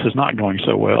this is not going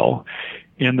so well.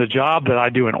 In the job that I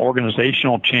do in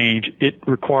organizational change, it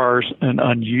requires an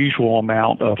unusual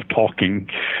amount of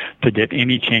talking to get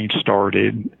any change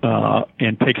started,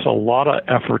 and takes a lot of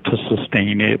effort to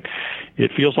sustain it.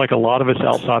 It feels like a lot of it's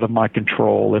outside of my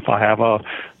control. If I have a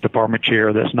department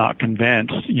chair that's not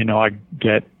convinced, I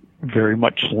get very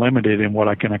much limited in what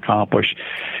I can accomplish.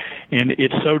 And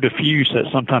it's so diffuse that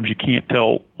sometimes you can't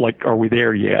tell, like, are we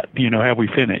there yet? Have we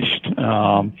finished?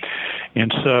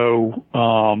 And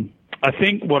so, I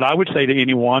think what I would say to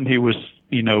anyone who was,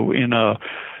 in a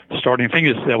starting thing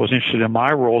that was interested in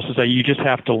my roles is that you just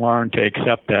have to learn to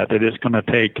accept that it's going to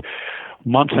take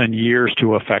months and years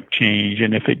to affect change.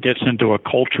 And if it gets into a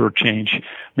culture change,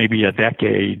 maybe a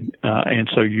decade. And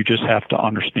so you just have to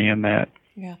understand that.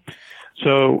 Yeah.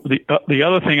 So the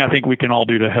other thing I think we can all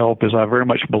do to help is I very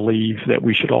much believe that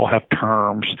we should all have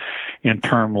terms and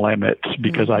term limits,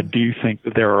 because I do think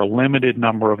that there are a limited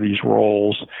number of these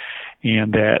roles,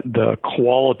 and that the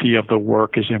quality of the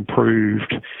work is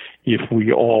improved if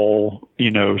we all,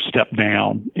 step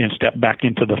down and step back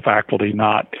into the faculty,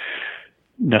 not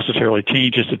necessarily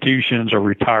change institutions or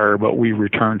retire, but we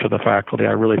return to the faculty.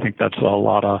 I really think that's a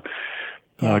lot of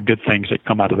good things that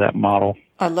come out of that model.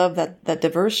 I love that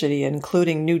diversity,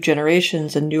 including new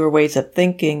generations and newer ways of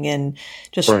thinking, and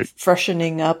just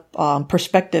freshening up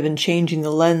perspective and changing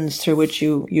the lens through which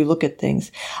you look at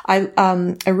things. I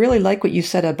really like what you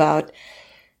said about,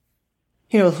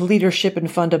 leadership and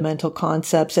fundamental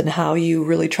concepts, and how you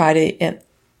really try to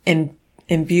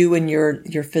imbue in your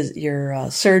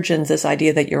surgeons this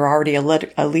idea that you're already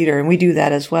a leader. And we do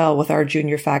that as well with our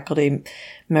junior faculty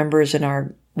members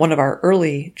in one of our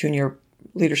early junior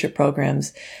leadership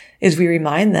programs, is we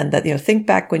remind them that, think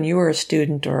back when you were a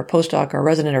student or a postdoc or a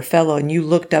resident or fellow and you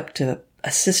looked up to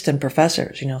assistant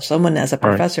professors, someone as a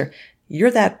professor,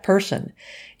 you're that person.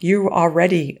 You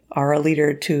already are a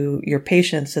leader to your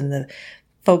patients and the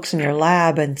folks in your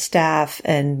lab and staff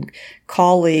and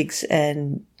colleagues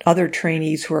and other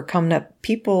trainees who are coming up.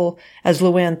 People, as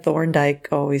Luann Thorndike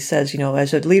always says,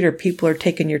 as a leader, people are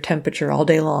taking your temperature all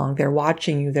day long. They're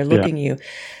watching you. They're looking at you.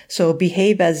 So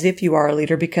behave as if you are a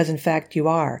leader, because in fact you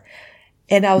are.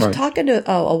 And I was talking to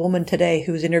a woman today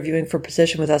who was interviewing for a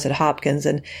position with us at Hopkins,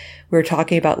 and we were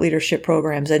talking about leadership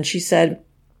programs. And she said,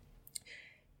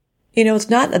 it's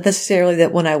not necessarily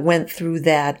that when I went through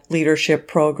that leadership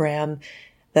program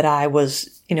that I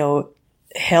was,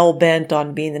 hell bent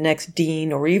on being the next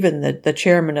dean or even the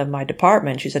chairman of my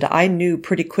department. She said, I knew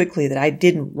pretty quickly that I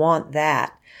didn't want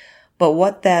that. But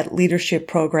what that leadership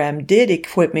program did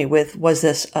equip me with was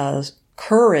this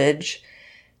courage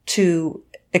to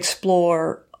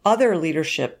explore other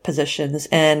leadership positions.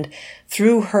 And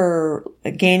through her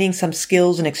gaining some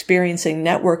skills and experiencing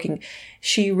networking,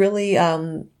 she really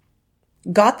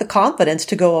got the confidence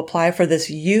to go apply for this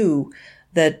U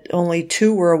that only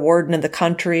 2 were awarded in the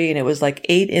country. And it was like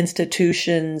 8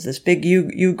 institutions, this big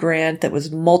U grant that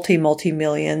was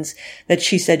multi-millions that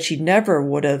she said she never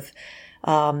would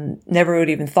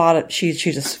even thought of. She's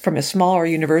just from a smaller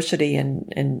university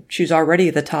and she's already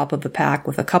at the top of the pack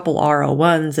with a couple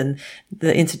RO1s, and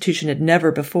the institution had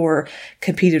never before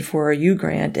competed for a U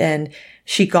grant, and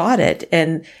she got it.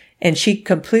 And she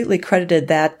completely credited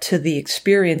that to the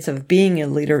experience of being a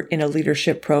leader in a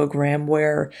leadership program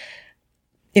where,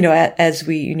 as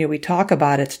we talk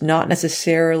about, it's not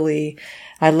necessarily,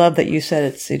 I love that you said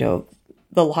it's,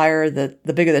 the higher,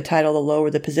 the bigger the title, the lower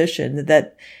the position,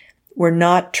 that we're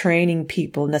not training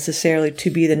people necessarily to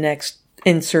be the next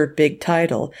insert big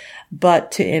title,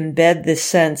 but to embed this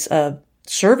sense of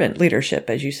servant leadership,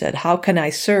 as you said. How can I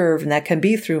serve? And that can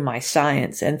be through my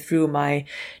science and through my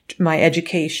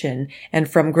education and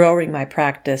from growing my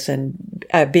practice and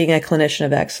being a clinician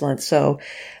of excellence. So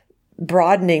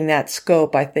broadening that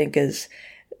scope, I think, is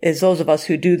those of us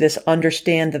who do this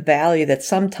understand the value that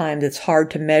sometimes it's hard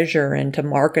to measure and to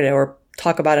market it or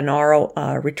talk about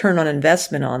an return on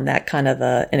investment on that kind of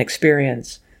an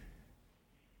experience.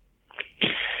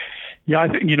 Yeah,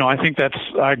 I think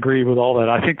I agree with all that.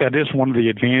 I think that is one of the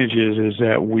advantages is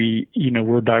that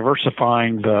we're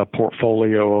diversifying the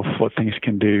portfolio of what things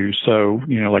can do. So,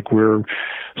 like we're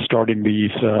starting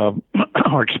these,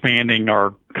 or expanding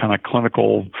our kind of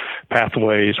clinical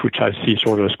pathways, which I see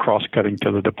sort of as cross-cutting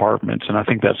to the departments. And I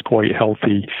think that's quite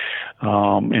healthy,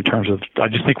 in terms of, I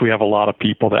just think we have a lot of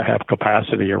people that have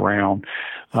capacity around.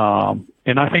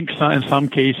 And I think in some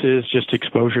cases, just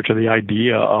exposure to the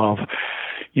idea of,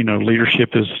 leadership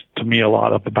is, to me, a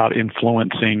lot about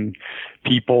influencing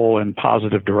people in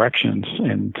positive directions.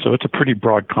 And so it's a pretty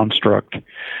broad construct.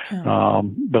 Yeah.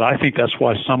 But I think that's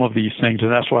why some of these things,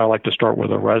 and that's why I like to start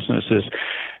with the residents, is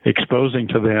exposing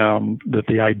to them that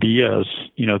the ideas,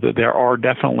 that there are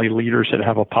definitely leaders that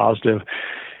have a positive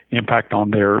impact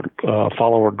on their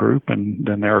follower group, and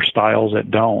then there are styles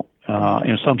that don't.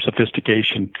 In some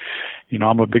sophistication.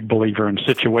 I'm a big believer in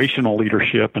situational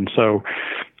leadership. And so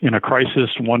in a crisis,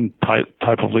 one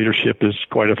type of leadership is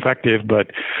quite effective,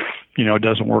 but, it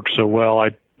doesn't work so well.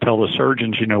 I tell the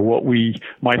surgeons, what we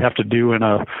might have to do in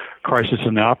a crisis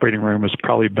in the operating room is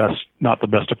probably not the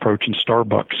best approach in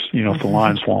Starbucks, if the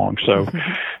line's long. So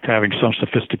having some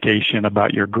sophistication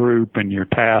about your group and your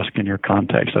task and your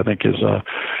context, I think is a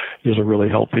really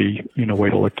healthy, way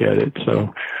to look at it.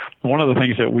 So one of the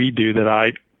things that we do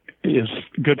that is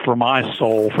good for my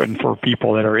soul and for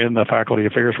people that are in the faculty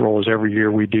affairs role is every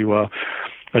year we do a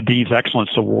Dean's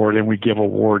Excellence Award, and we give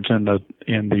awards in the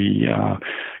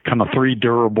kind of 3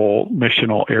 durable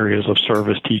missional areas of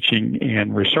service, teaching,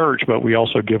 and research. But we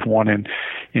also give one in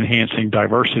enhancing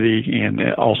diversity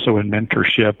and also in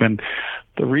mentorship. And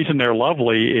the reason they're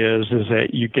lovely is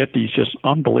that you get these just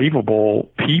unbelievable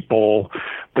people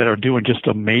that are doing just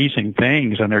amazing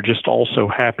things, and they're just also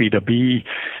happy to be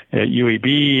at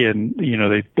UAB, and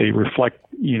they reflect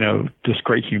just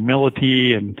great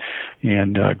humility and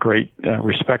great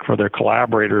respect for their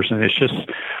collaborators. And it's just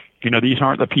these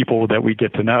aren't the people that we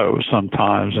get to know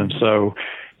sometimes, and so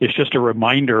it's just a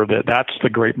reminder that that's the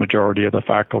great majority of the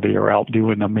faculty are out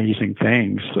doing amazing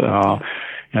things,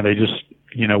 and they just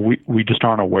we just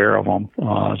aren't aware of them.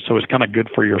 So it's kind of good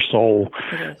for your soul,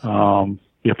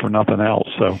 if for nothing else.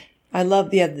 So I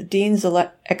love the Dean's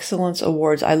Excellence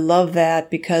Awards. I love that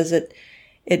because it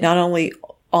not only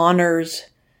honors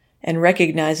and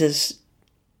recognizes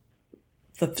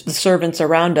the servants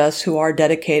around us who are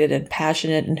dedicated and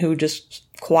passionate and who just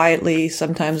quietly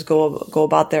sometimes go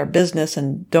about their business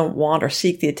and don't want or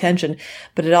seek the attention,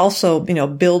 but it also,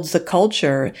 builds the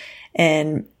culture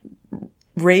and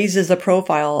raises the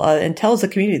profile and tells the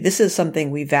community this is something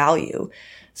we value.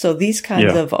 So these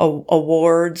kinds of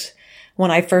awards, when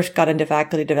I first got into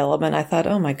faculty development, I thought,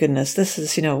 oh my goodness, this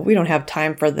is, we don't have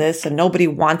time for this, and nobody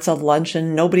wants a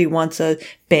luncheon, nobody wants a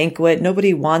banquet,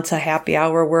 nobody wants a happy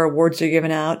hour where awards are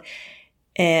given out.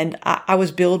 And I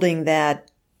was building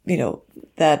that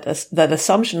that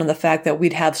assumption on the fact that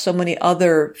we'd have so many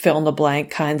other fill in the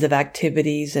blank kinds of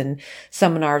activities and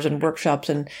seminars and workshops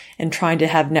and trying to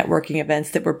have networking events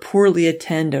that were poorly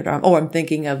attended. I'm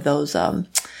thinking of those,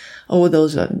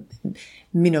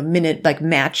 minute, like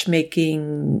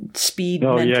matchmaking, speed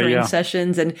mentoring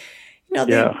sessions. And,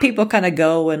 people kind of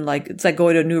go and it's like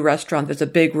going to a new restaurant. There's a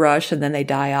big rush and then they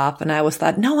die off. And I always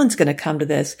thought, no one's going to come to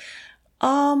this.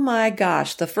 Oh my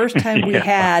gosh. The first time we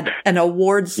had an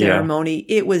award ceremony,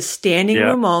 it was standing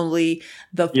room only.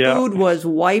 The food was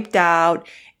wiped out.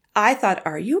 I thought,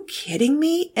 are you kidding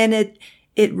me? And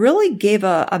it really gave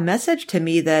a message to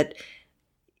me that,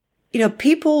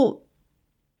 people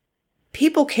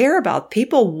care about,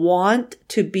 people want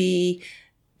to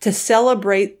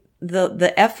celebrate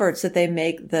the efforts that they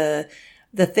make, the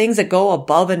things that go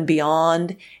above and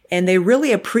beyond. And they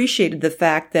really appreciated the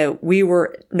fact that we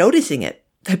were noticing it.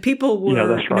 That people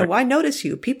were, that's right. I notice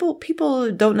you.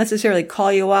 People don't necessarily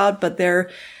call you out, but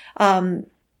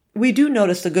we do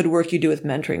notice the good work you do with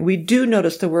mentoring. We do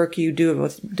notice the work you do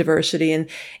with diversity. And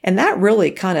that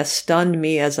really kind of stunned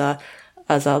me as a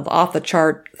off the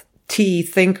chart T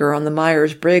thinker on the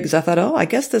Myers-Briggs. I thought, I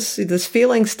guess this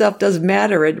feeling stuff does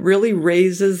matter. It really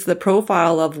raises the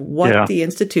profile of what the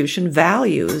institution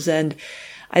values. And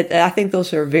I think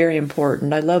those are very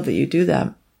important. I love that you do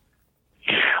that.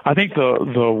 I think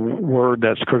the word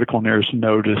that's critical in there is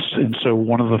notice. And so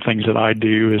one of the things that I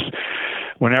do is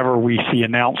whenever we see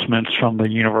announcements from the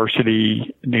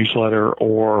university newsletter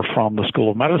or from the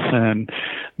School of Medicine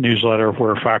newsletter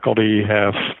where faculty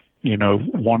have,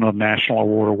 won a national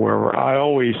award or wherever, I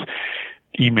always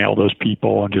email those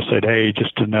people and just said, hey,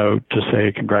 just a note to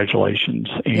say congratulations.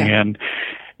 And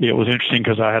it was interesting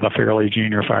because I had a fairly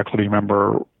junior faculty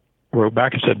member wrote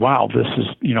back and said, wow, this is,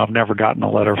 I've never gotten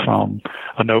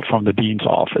a note from the dean's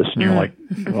office. And you're like,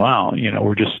 wow,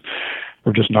 we're just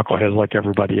knuckleheads like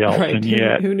everybody else. Right. And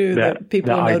yet who knew that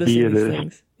people are noticing these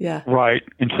things? Yeah. Right.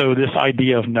 And so this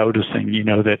idea of noticing,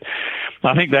 that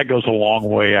I think that goes a long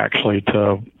way actually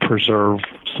to preserve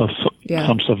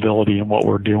some civility in what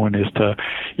we're doing is to,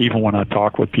 even when I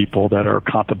talk with people that are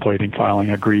contemplating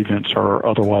filing a grievance or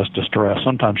otherwise distressed,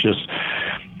 sometimes just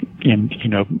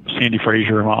Sandy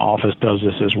Frazier in my office does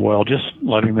this as well, just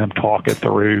letting them talk it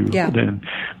through. Yeah. Then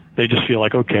they just feel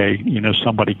like, okay,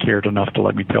 somebody cared enough to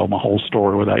let me tell my whole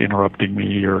story without interrupting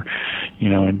me or,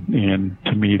 and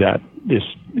to me that is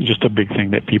just a big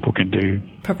thing that people can do.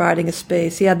 Providing a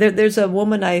space. Yeah. There's a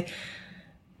woman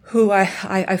who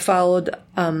I followed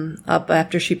up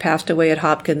after she passed away at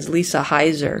Hopkins, Lisa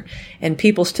Heiser, and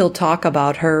people still talk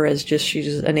about her as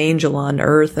she's an angel on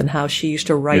earth and how she used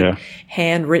to write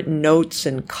handwritten notes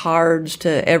and cards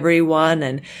to everyone.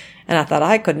 And I thought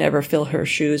I could never fill her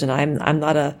shoes, and I'm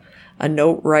not a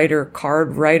note writer,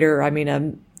 card writer. I mean,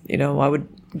 I would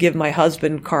give my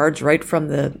husband cards right from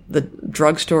the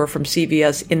drugstore from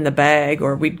CVS in the bag,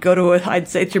 or we'd go I'd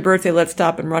say, it's your birthday, let's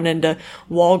stop and run into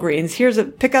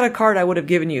Walgreens. Pick out a card I would have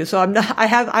given you. So I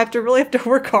have to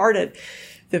work hard at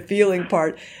the feeling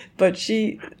part. But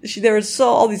there was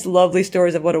all these lovely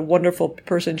stories of what a wonderful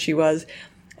person she was.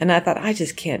 And I thought, I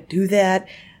just can't do that.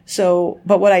 So,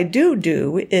 but what I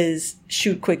do is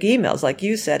shoot quick emails. Like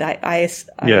you said, I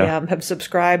have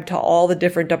subscribed to all the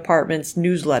different departments'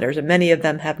 newsletters, and many of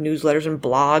them have newsletters and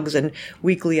blogs and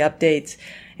weekly updates.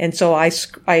 And so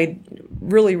I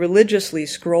really religiously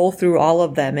scroll through all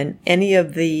of them, and any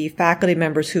of the faculty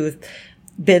members who've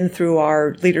been through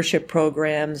our leadership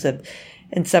programs and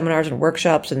seminars and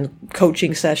workshops and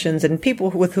coaching sessions and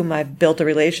people with whom I've built a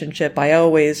relationship, I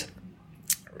always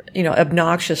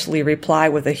obnoxiously reply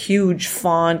with a huge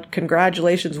font,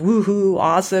 congratulations, woohoo,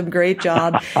 awesome, great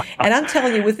job. And I'm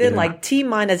telling you, within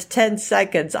T-minus 10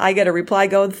 seconds, I get a reply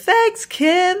going, thanks,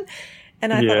 Kim.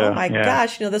 And I thought, oh my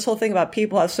gosh, this whole thing about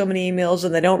people have so many emails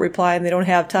and they don't reply and they don't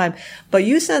have time. But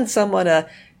you send someone a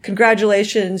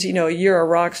congratulations, you're a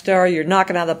rock star, you're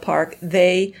knocking out of the park.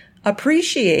 They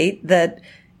appreciate that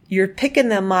you're picking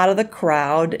them out of the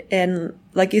crowd. And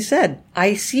like you said,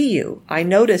 I see you. I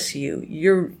notice you.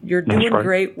 You're doing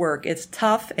great work. It's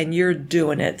tough and you're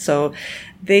doing it. So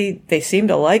they seem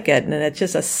to like it. And it's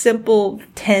just a simple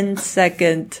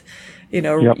 10-second,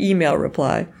 email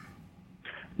reply.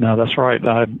 No, that's right.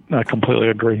 I completely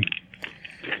agree.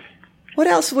 What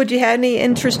else? Would you have any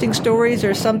interesting stories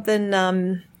or something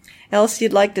else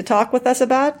you'd like to talk with us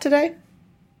about today?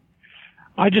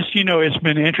 I just, it's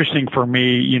been interesting for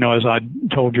me, as I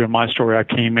told you in my story, I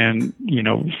came in,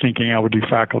 thinking I would do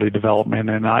faculty development.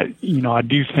 And I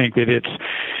do think that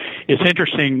it's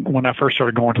interesting when I first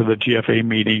started going to the GFA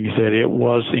meetings that it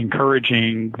was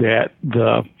encouraging that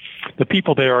the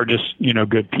people there are just,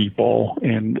 good people.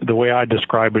 And the way I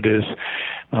describe it is,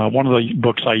 one of the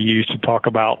books I use to talk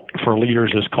about for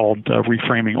leaders is called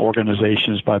Reframing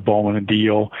Organizations by Bowman and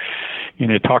Deal.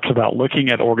 And it talks about looking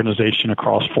at organization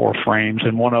across 4 frames.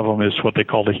 And one of them is what they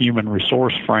call the human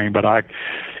resource frame. But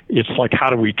it's like, how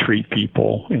do we treat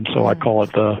people? And so I call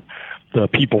it the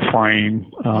people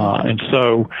frame. And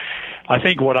so I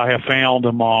think what I have found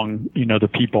among, the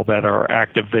people that are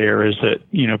active there is that,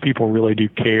 people really do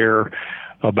care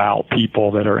about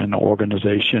people that are in the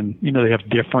organization. They have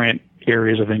different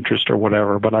areas of interest or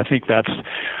whatever, but I think that's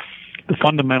the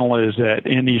fundamental is that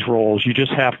in these roles, you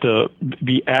just have to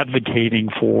be advocating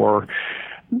for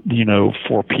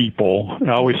people.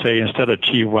 I always say instead of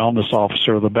chief wellness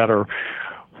officer, the better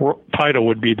title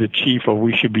would be the chief of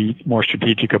we should be more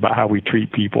strategic about how we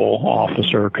treat people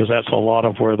officer, because that's a lot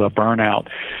of where the burnout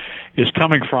is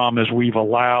coming from, is we've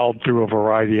allowed through a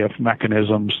variety of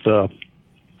mechanisms the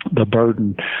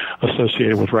burden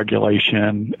associated with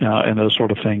regulation and those sort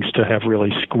of things to have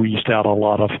really squeezed out a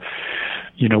lot of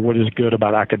what is good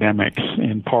about academics.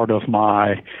 And part of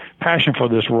my passion for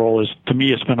this role is, to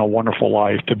me, it's been a wonderful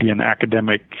life. To be an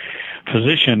academic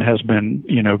physician has been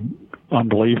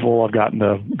unbelievable. I've gotten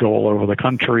to go all over the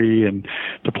country and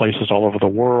to places all over the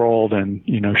world and,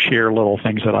 share little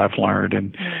things that I've learned.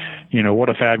 And, what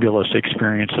a fabulous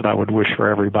experience that I would wish for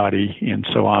everybody. And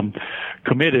so I'm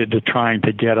committed to trying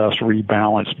to get us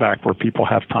rebalanced back where people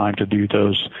have time to do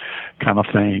those kind of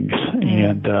things.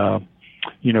 And,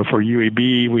 for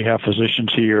UAB, we have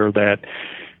physicians here that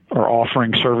are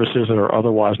offering services that are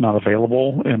otherwise not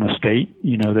available in a state,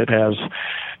 that has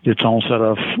its own set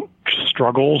of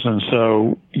struggles. And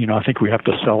so, I think we have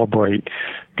to celebrate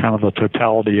kind of the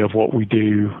totality of what we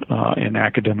do in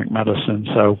academic medicine.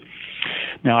 So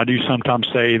now I do sometimes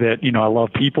say that, I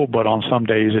love people, but on some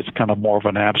days it's kind of more of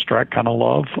an abstract kind of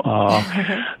love.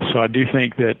 So I do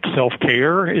think that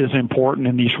self-care is important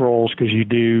in these roles, because you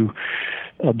do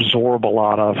absorb a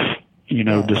lot of,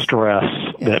 distress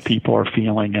that people are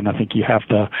feeling. And I think you have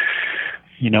to,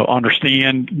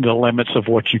 understand the limits of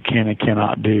what you can and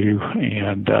cannot do,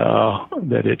 and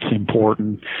that it's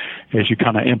important as you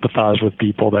kind of empathize with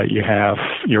people that you have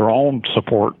your own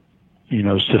support,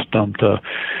 system to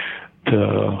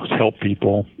help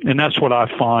people. And that's what I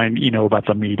find, about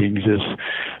the meetings is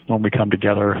when we come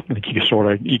together, I think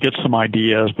you get some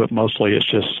ideas, but mostly it's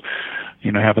just,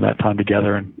 having that time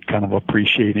together and kind of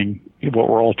appreciating what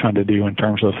we're all trying to do in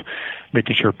terms of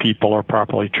making sure people are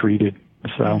properly treated.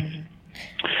 So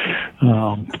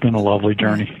it's been a lovely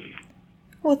journey.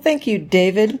 Well, thank you,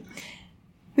 David.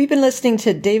 We've been listening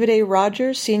to David A.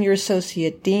 Rogers, Senior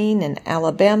Associate Dean in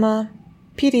Alabama,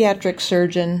 pediatric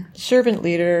surgeon, servant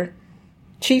leader,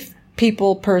 chief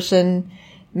people person,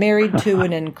 married to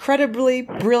an incredibly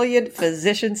brilliant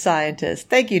physician scientist.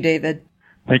 Thank you, David.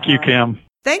 Thank you, Kim.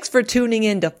 Thanks for tuning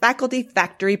in to Faculty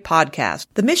Factory Podcast.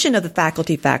 The mission of the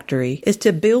Faculty Factory is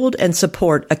to build and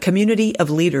support a community of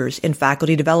leaders in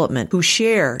faculty development who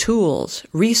share tools,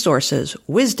 resources,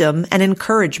 wisdom, and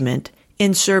encouragement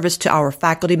in service to our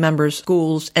faculty members,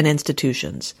 schools, and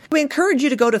institutions. We encourage you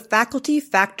to go to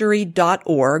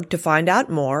facultyfactory.org to find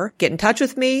out more, get in touch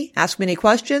with me, ask me any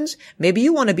questions. Maybe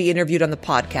you want to be interviewed on the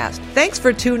podcast. Thanks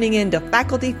for tuning in to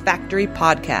Faculty Factory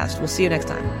Podcast. We'll see you next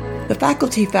time. The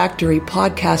Faculty Factory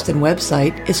podcast and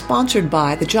website is sponsored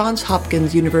by the Johns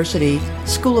Hopkins University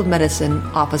School of Medicine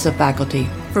Office of Faculty.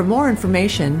 For more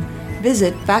information,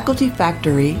 visit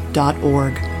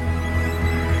facultyfactory.org.